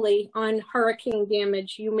timely on hurricane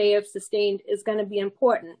damage you may have sustained is going to be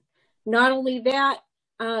important. Not only that,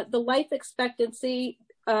 the life expectancy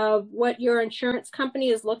of what your insurance company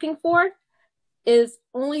is looking for is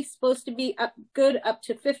only supposed to be good up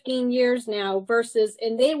to 15 years now versus,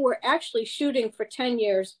 and they were actually shooting for 10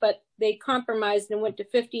 years, but they compromised and went to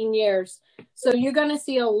 15 years. So you're going to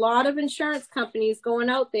see a lot of insurance companies going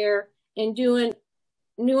out there and doing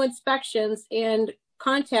new inspections and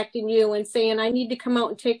contacting you and saying, I need to come out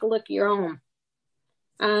and take a look at your home.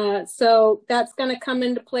 So that's going to come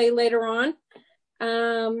into play later on.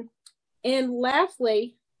 And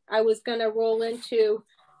lastly, I was going to roll into,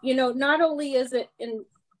 not only is it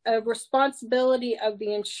a responsibility of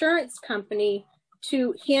the insurance company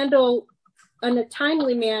to handle in a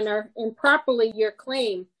timely manner and properly your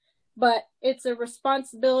claim, but it's a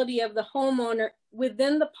responsibility of the homeowner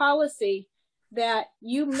within the policy that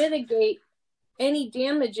you mitigate any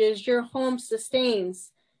damages your home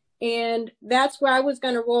sustains. And that's where I was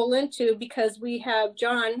going to roll into, because we have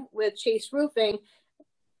John with Chase Roofing.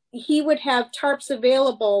 He would have tarps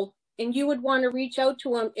available, and you would want to reach out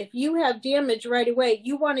to him. If you have damage right away,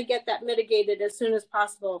 you want to get that mitigated as soon as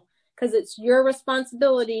possible, because it's your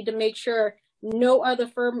responsibility to make sure no other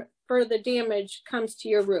further damage comes to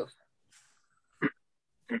your roof.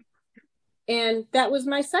 And that was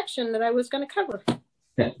my section that I was going to cover.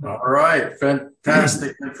 All right.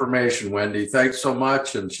 Fantastic information, Wendy. Thanks so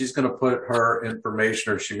much. And she's going to put her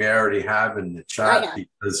information, or she may already have, in the chat,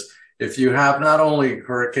 because if you have not only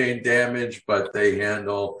hurricane damage, but they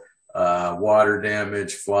handle water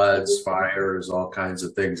damage, floods, fires, all kinds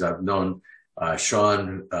of things. I've known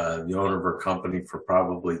Sean, the owner of her company, for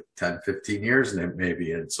probably 10, 15 years, and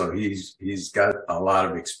maybe. And so he's got a lot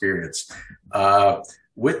of experience.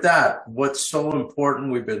 With that, what's so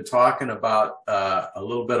important, we've been talking about a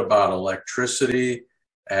little bit about electricity,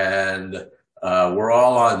 and we're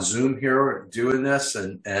all on Zoom here doing this.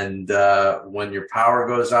 And when your power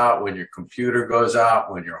goes out, when your computer goes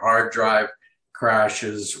out, when your hard drive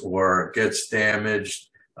crashes or gets damaged,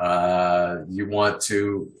 you want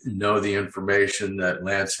to know the information that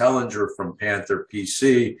Lance Hellinger from Panther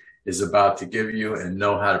PC is about to give you, and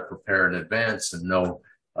know how to prepare in advance and know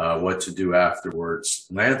what to do afterwards.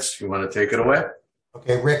 Lance, you want to take it away?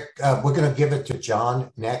 Okay, Rick, we're going to give it to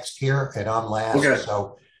John next here, and I'm last. Okay.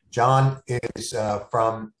 So John is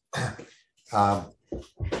from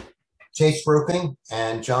Chase Roofing,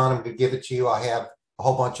 and John, I'm going to give it to you. I have a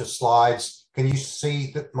whole bunch of slides. Can you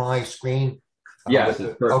see my screen? Yes,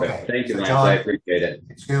 it's perfect. Okay. Thank you, so Lance. John, I appreciate it.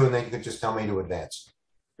 It's you, and then you can just tell me to advance.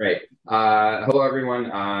 Great. Hello, everyone.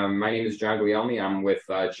 My name is John Guglielmi. I'm with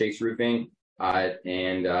Chase Roofing.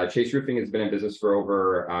 Chase Roofing has been in business for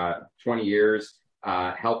over 20 years,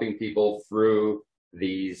 helping people through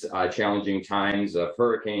these challenging times of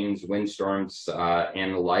hurricanes, windstorms,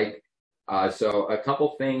 and the like. So a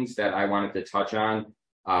couple things that I wanted to touch on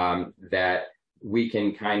that we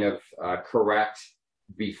can kind of correct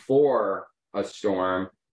before a storm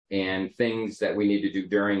and things that we need to do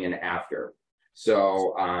during and after.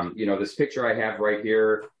 So, this picture I have right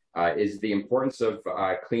here is the importance of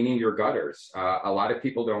cleaning your gutters. A lot of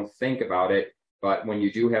people don't think about it, but when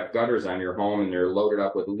you do have gutters on your home and they're loaded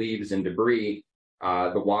up with leaves and debris,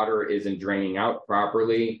 the water isn't draining out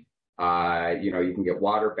properly. You can get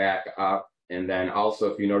water back up. And then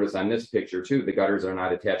also, if you notice on this picture too, the gutters are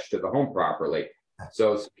not attached to the home properly.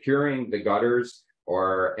 So securing the gutters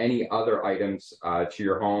or any other items to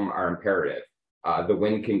your home are imperative. The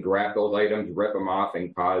wind can grab those items, rip them off,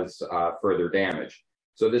 and cause further damage.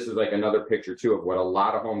 So this is like another picture too of what a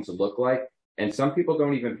lot of homes look like. And some people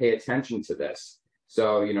don't even pay attention to this.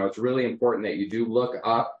 So, it's really important that you do look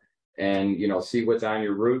up and, see what's on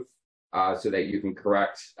your roof so that you can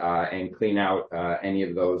correct and clean out any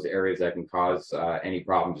of those areas that can cause any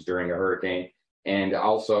problems during a hurricane. And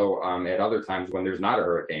also at other times when there's not a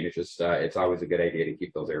hurricane, it's always a good idea to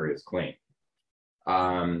keep those areas clean.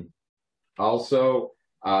 Also,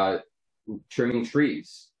 trimming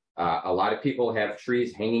trees. A lot of people have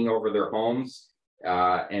trees hanging over their homes,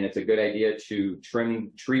 and it's a good idea to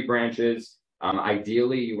trim tree branches.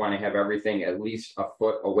 Ideally, you want to have everything at least a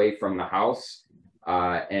foot away from the house.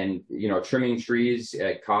 And trimming trees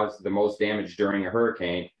cause the most damage during a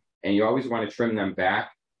hurricane, and you always want to trim them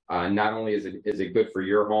back. Not only is it good for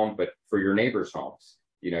your home, but for your neighbors' homes.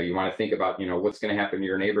 You want to think about, what's going to happen to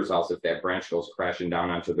your neighbor's house if that branch goes crashing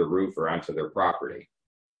down onto the roof or onto their property.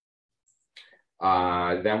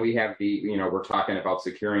 Then we have we're talking about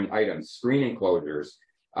securing items, screen enclosures.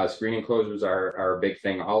 Screen enclosures are a big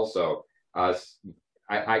thing also.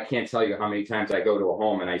 I can't tell you how many times I go to a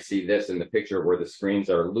home and I see this in the picture where the screens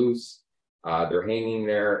are loose, they're hanging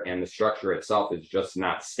there, and the structure itself is just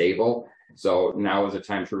not stable. So now is the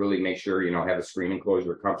time to really make sure, have a screen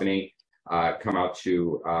enclosure company come out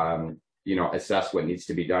to, assess what needs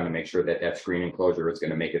to be done to make sure that screen enclosure is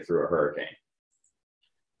going to make it through a hurricane.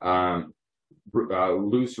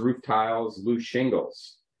 Loose roof tiles, loose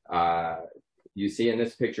shingles. You see in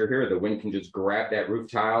this picture here, the wind can just grab that roof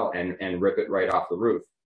tile and rip it right off the roof.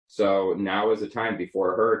 So now is the time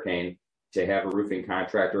before a hurricane to have a roofing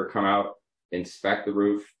contractor come out, inspect the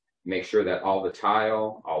roof, make sure that all the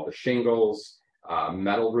tile, all the shingles,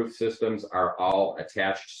 metal roof systems are all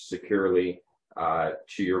attached securely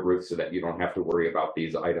to your roof so that you don't have to worry about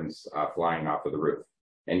these items flying off of the roof.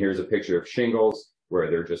 And here's a picture of shingles where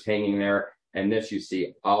they're just hanging there. And this you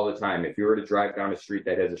see all the time. If you were to drive down a street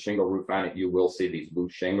that has a shingle roof on it, you will see these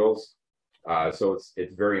loose shingles. So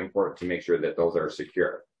it's very important to make sure that those are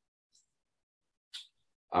secure.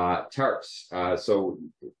 Tarps. So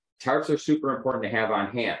tarps are super important to have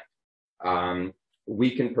on hand.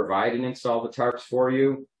 We can provide and install the tarps for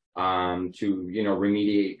you to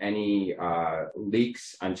remediate any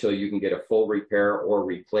leaks until you can get a full repair or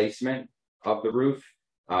replacement of the roof.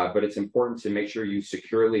 But it's important to make sure you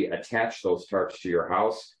securely attach those tarps to your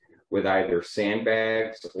house with either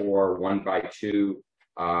sandbags or 1x2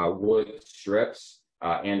 wood strips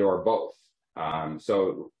and or both.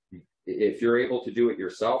 So if you're able to do it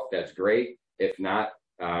yourself, that's great. If not,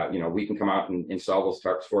 we can come out and install those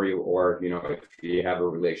tarps for you, or if you have a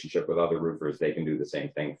relationship with other roofers, they can do the same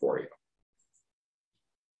thing for you.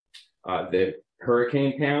 The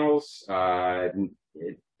hurricane panels,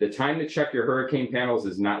 the time to check your hurricane panels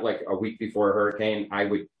is not like a week before a hurricane. I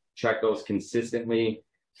would check those consistently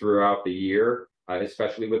throughout the year,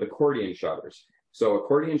 especially with accordion shutters. So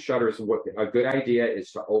accordion shutters, what a good idea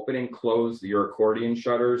is to open and close your accordion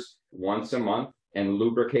shutters once a month and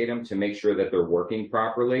lubricate them to make sure that they're working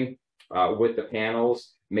properly. With the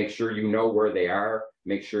panels, make sure you know where they are.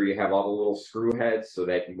 Make sure you have all the little screw heads so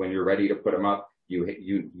that when you're ready to put them up,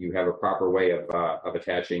 you have a proper way of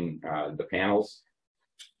attaching the panels.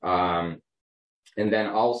 And then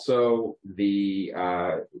also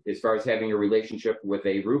as far as having a relationship with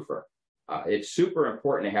a roofer, it's super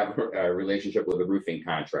important to have a relationship with a roofing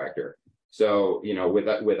contractor. So, with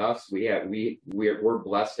us, we're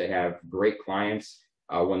blessed to have great clients.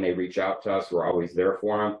 When they reach out to us, we're always there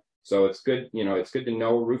for them. So it's good, it's good to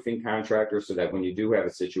know a roofing contractor so that when you do have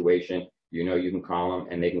a situation, you can call them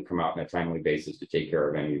and they can come out on a timely basis to take care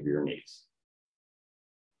of any of your needs.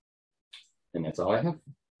 And that's all I have.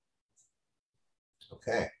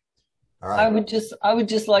 Okay. All right. I would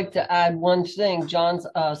just like to add one thing. John's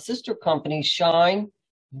sister company, Shine,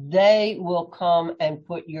 they will come and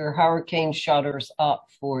put your hurricane shutters up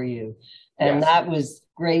for you. And Yes. That was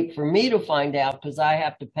great for me to find out because I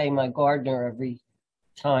have to pay my gardener every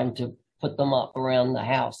time to put them up around the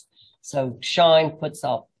house. So Shine puts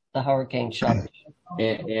up the hurricane shutters.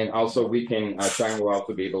 And also we can, China will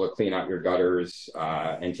also be able to clean out your gutters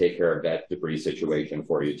and take care of that debris situation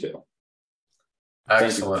for you too.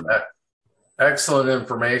 Excellent. Excellent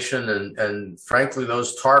information. And frankly,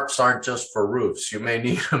 those tarps aren't just for roofs. You may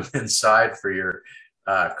need them inside for your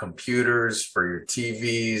computers, for your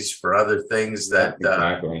TVs, for other things that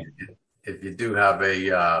exactly. If you do have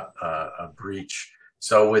a breach.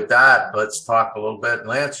 So with that, let's talk a little bit.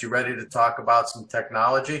 Lance, you ready to talk about some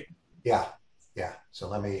technology? Yeah. So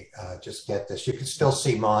let me just get this. You can still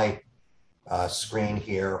see my screen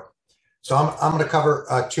here. So I'm going to cover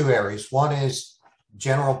two areas. One is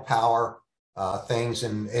general power things,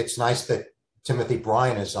 and it's nice that Timothy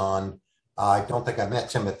Bryan is on. I don't think I met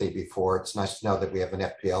Timothy before. It's nice to know that we have an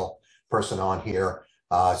FPL person on here.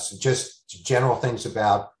 So just general things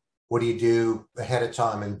about what do you do ahead of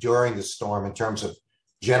time and during the storm in terms of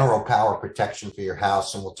general power protection for your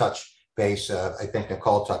house. And we'll touch base. I think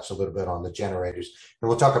Nicole touched a little bit on the generators. And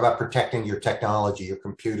we'll talk about protecting your technology, your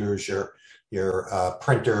computers, your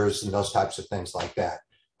printers, and those types of things like that.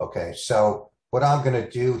 Okay, so what I'm going to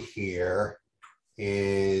do here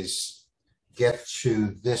is get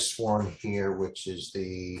to this one here, which is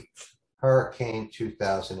the Hurricane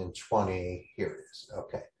 2020. Here it is.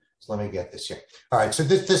 Okay, so let me get this here. All right, so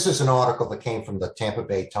this is an article that came from the Tampa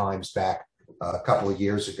Bay Times back a couple of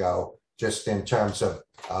years ago, just in terms of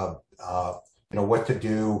what to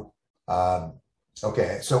do.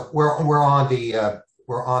 Okay, so we're on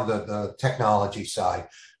the technology side,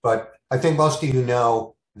 but I think most of you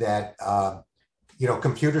know that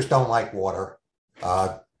computers don't like water.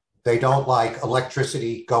 They don't like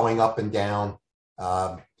electricity going up and down,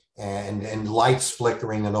 and lights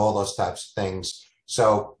flickering and all those types of things.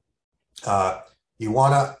 So you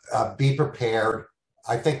want to be prepared.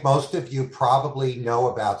 I think most of you probably know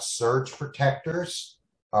about surge protectors,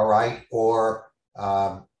 all right, or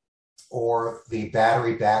the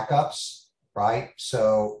battery backups, right?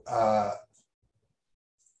 So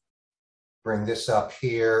bring this up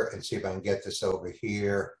here and see if I can get this over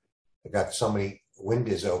here. I got so many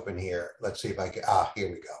windows open here. Let's see if I can, here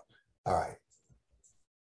we go. All right.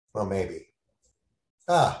 Well, maybe.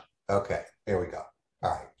 Okay, here we go. All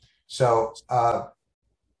right. So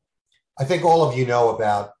I think all of you know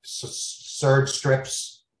about surge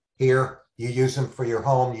strips here. You use them for your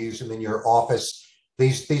home, you use them in your office.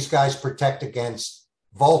 These guys protect against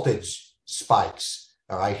voltage spikes.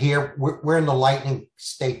 All right, here we're in the lightning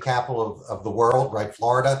state capital of the world, right,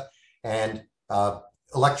 Florida, and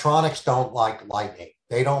electronics don't like lightning.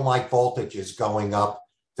 They don't like voltages going up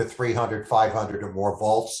to 300, 500 or more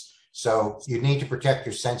volts. So you need to protect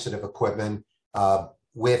your sensitive equipment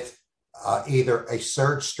with either a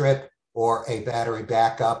surge strip or a battery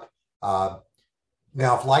backup.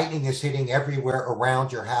 Now, if lightning is hitting everywhere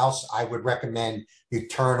around your house, I would recommend you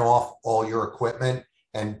turn off all your equipment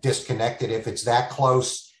and disconnect it. If it's that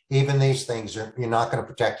close, even these things, you're not going to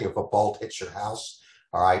protect you if a bolt hits your house.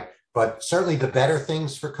 All right. But certainly the better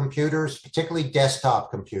things for computers, particularly desktop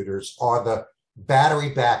computers, are the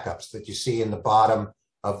battery backups that you see in the bottom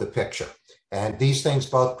of the picture. And these things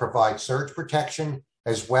both provide surge protection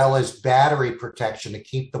as well as battery protection to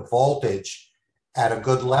keep the voltage at a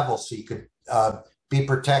good level so you could be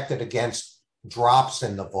protected against drops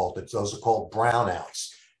in the voltage. Those are called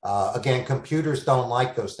brownouts. Again, computers don't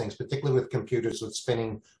like those things, particularly with computers with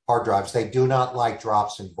spinning hard drives. They do not like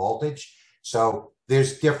drops in voltage. So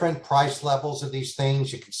there's different price levels of these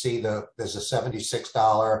things. You can see there's a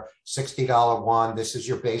 $76, $60 one. This is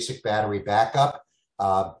your basic battery backup.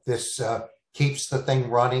 This keeps the thing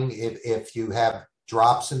running if you have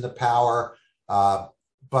drops in the power,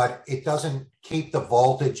 but it doesn't keep the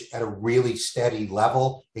voltage at a really steady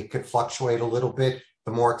level. It could fluctuate a little bit.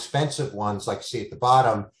 The more expensive ones, like you see at the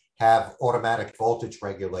bottom, have automatic voltage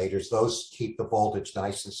regulators. Those keep the voltage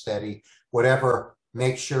nice and steady. Whatever,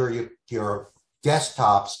 make sure your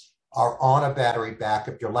desktops are on a battery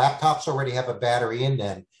backup. Your laptops already have a battery in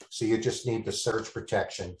them, so you just need the surge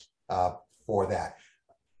protection for that.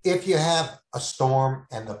 If you have a storm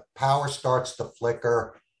and the power starts to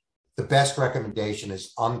flicker, the best recommendation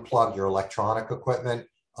is unplug your electronic equipment,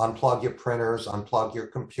 unplug your printers, unplug your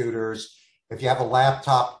computers. If you have a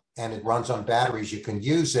laptop and it runs on batteries, you can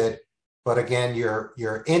use it. But again,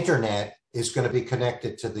 your internet is going to be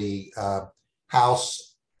connected to the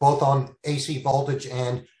house, both on AC voltage,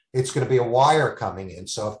 and it's going to be a wire coming in.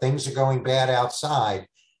 So if things are going bad outside,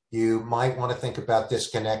 you might want to think about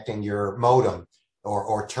disconnecting your modem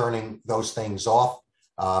or turning those things off.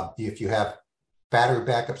 If you have battery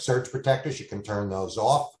backup surge protectors, you can turn those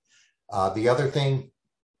off. The other thing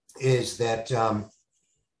is that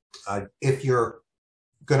if you're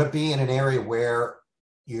going to be in an area where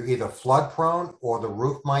you're either flood prone or the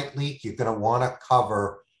roof might leak, you're going to want to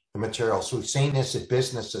cover the materials. We've seen this at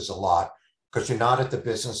businesses a lot because you're not at the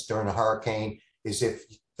business during a hurricane. Is if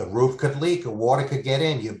the roof could leak or water could get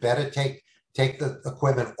in, you better take the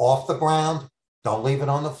equipment off the ground. Don't leave it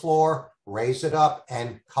on the floor. Raise it up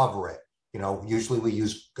and cover it. You know, usually we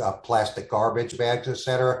use plastic garbage bags,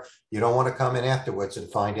 etc. You don't want to come in afterwards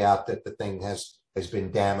and find out that the thing has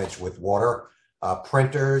been damaged with water.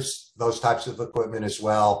 Printers, those types of equipment as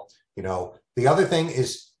well. You know, the other thing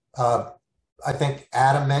is, I think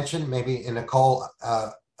Adam mentioned, maybe in Nicole,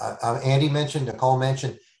 Andy mentioned, Nicole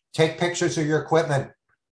mentioned, take pictures of your equipment,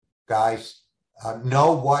 guys.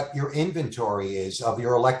 Know what your inventory is of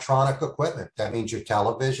your electronic equipment. That means your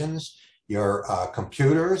televisions, your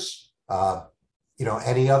computers, you know,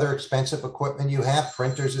 any other expensive equipment you have,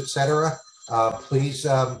 printers, etc. Please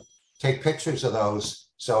take pictures of those.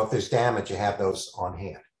 So if there's damage, you have those on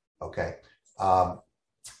hand. Okay. Let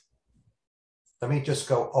me just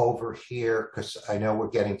go over here because I know we're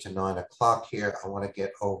getting to 9 o'clock here. I want to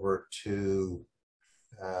get over to,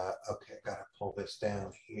 okay, got to pull this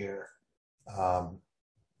down here.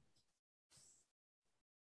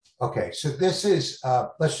 Okay, so this is,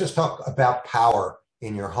 let's just talk about power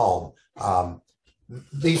in your home.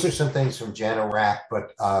 These are some things from Generac,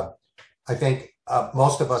 but I think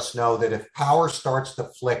most of us know that if power starts to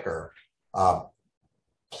flicker,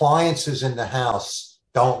 appliances in the house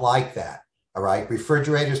don't like that. All right,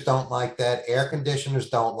 refrigerators don't like that. Air conditioners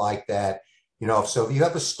don't like that. You know, so if you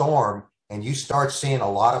have a storm and you start seeing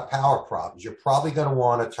a lot of power problems, you're probably going to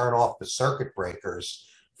want to turn off the circuit breakers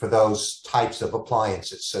for those types of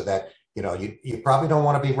appliances so that, you know, you probably don't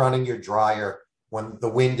want to be running your dryer when the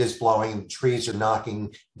wind is blowing and trees are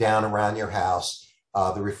knocking down around your house.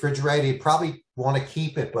 The refrigerator, you probably want to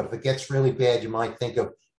keep it, but if it gets really bad, you might think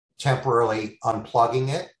of temporarily unplugging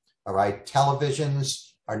it. All right, televisions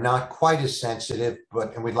are not quite as sensitive,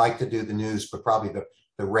 and we'd like to do the news, but probably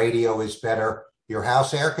the radio is better. Your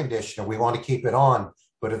house air conditioner, we want to keep it on,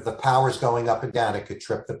 but if the power is going up and down, it could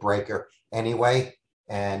trip the breaker anyway.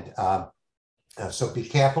 And so be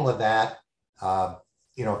careful of that.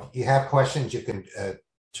 You know, if you have questions, you can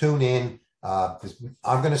tune in.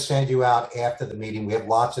 I'm going to send you out after the meeting. We have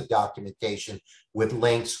lots of documentation with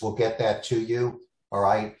links. We'll get that to you. All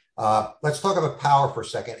right. Let's talk about power for a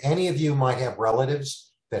second. Any of you might have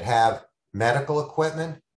relatives that have medical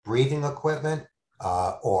equipment, breathing equipment,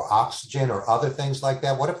 or oxygen or other things like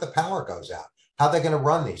that. What if the power goes out? How are they going to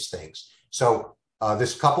run these things? So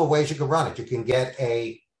there's a couple of ways you can run it. You can get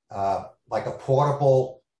like a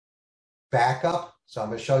portable backup. So I'm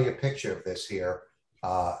going to show you a picture of this here.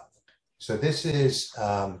 So this is,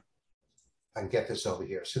 I can get this over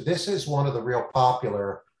here. So this is one of the real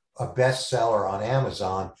popular, a bestseller on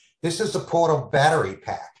Amazon. This is a portable battery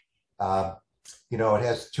pack. You know, it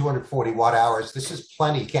has 240 watt hours. This is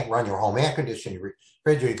plenty. You can't run your home air conditioning,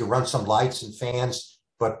 refrigerator. You can run some lights and fans,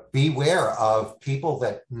 but beware of people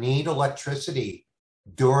that need electricity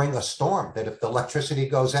during a storm, that if the electricity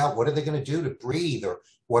goes out, what are they going to do to breathe, or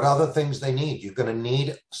what other things they need? You're going to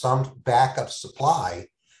need some backup supply.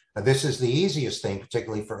 Now, this is the easiest thing,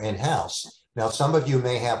 particularly for in-house. Now, some of you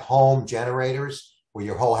may have home generators where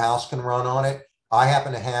your whole house can run on it. I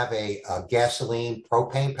happen to have a gasoline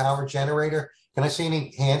propane power generator. Can I see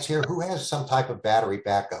any hands here? Who has some type of battery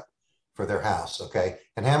backup for their house? Okay.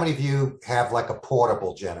 And how many of you have like a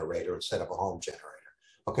portable generator instead of a home generator?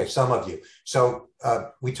 Okay, some of you. So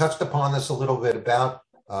we touched upon this a little bit about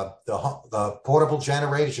the portable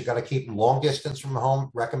generators. You got to keep them long distance from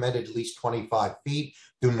home, recommended at least 25 feet.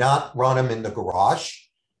 Do not run them in the garage.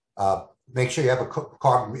 Make sure you have a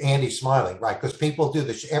car. Andy's smiling, right? Because people do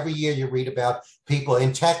this. Every year you read about people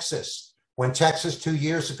in Texas. When Texas 2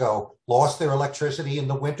 years ago lost their electricity in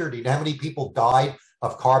the winter, do you know how many people died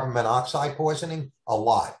of carbon monoxide poisoning? A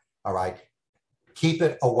lot, all right? Keep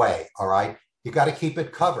it away, all right? You got to keep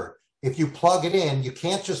it covered. If you plug it in, you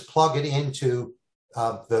can't just plug it into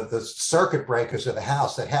the circuit breakers of the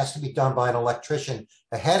house. That has to be done by an electrician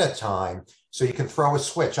ahead of time. So you can throw a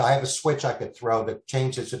switch. I have a switch I could throw that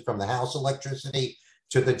changes it from the house electricity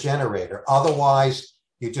to the generator. Otherwise,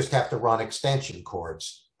 you just have to run extension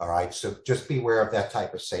cords. All right. So just beware of that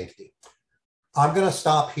type of safety. I'm going to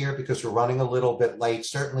stop here because we're running a little bit late.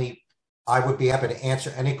 Certainly, I would be happy to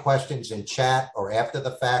answer any questions in chat or after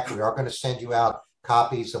the fact. We are going to send you out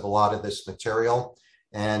copies of a lot of this material.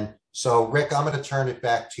 And so, Rick, I'm going to turn it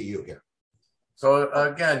back to you here. So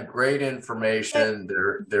again, great information.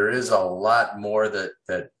 There is a lot more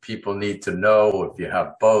that people need to know. If you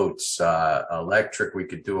have boats, electric, we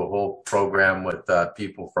could do a whole program with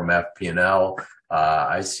people from FP&L.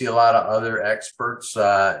 I see a lot of other experts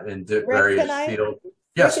in various fields.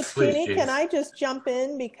 Yes, Rick, it's please, Jeannie. Jeannie. Can I just jump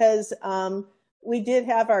in because we did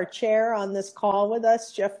have our chair on this call with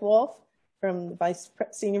us, Jeff Wolf, from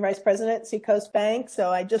Senior Vice President, Seacoast Bank. So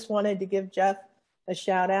I just wanted to give Jeff a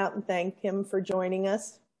shout out and thank him for joining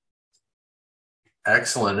us.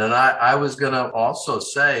 Excellent. And I was going to also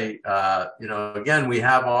say, again, we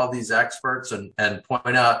have all these experts and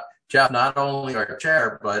point out, Jeff, not only our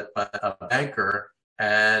chair, but a banker.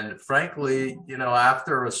 And frankly,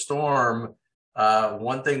 after a storm,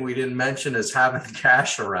 one thing we didn't mention is having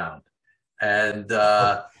cash around. And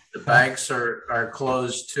the banks are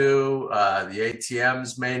closed too. The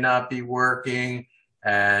ATMs may not be working.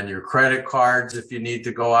 And your credit cards, if you need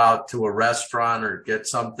to go out to a restaurant or get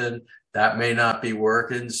something, that may not be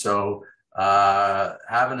working. So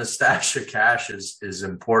having a stash of cash is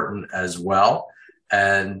important as well.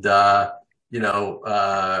 And, I've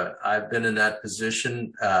been in that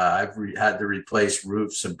position. I've had to replace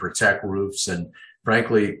roofs and protect roofs. And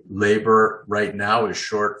frankly, labor right now is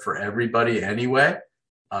short for everybody anyway.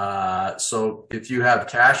 So if you have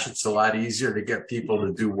cash, it's a lot easier to get people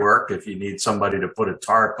to do work. If you need somebody to put a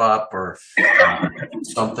tarp up or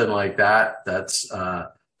something like that, that's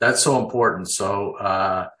so important. So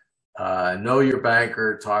know your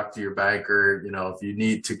banker, talk to your banker. If you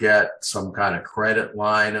need to get some kind of credit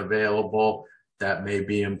line available, that may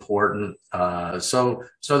be important. So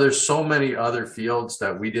there's so many other fields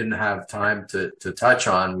that we didn't have time to touch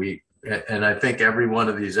on. And I think every one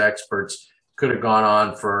of these experts could have gone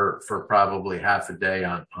on for probably half a day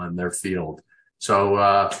on their field.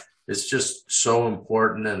 So it's just so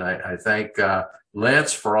important. And I thank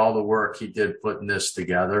Lance for all the work he did putting this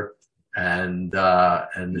together, and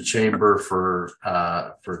the chamber for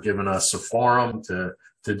giving us a forum to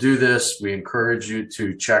do this. We encourage you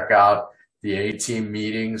to check out the A-team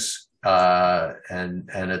meetings and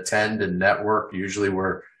attend and network. Usually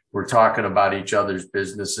we're talking about each other's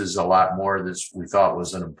businesses a lot more. This we thought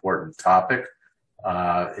was an important topic.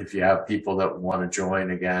 If you have people that want to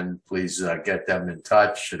join, again, please get them in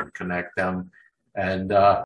touch and connect them. And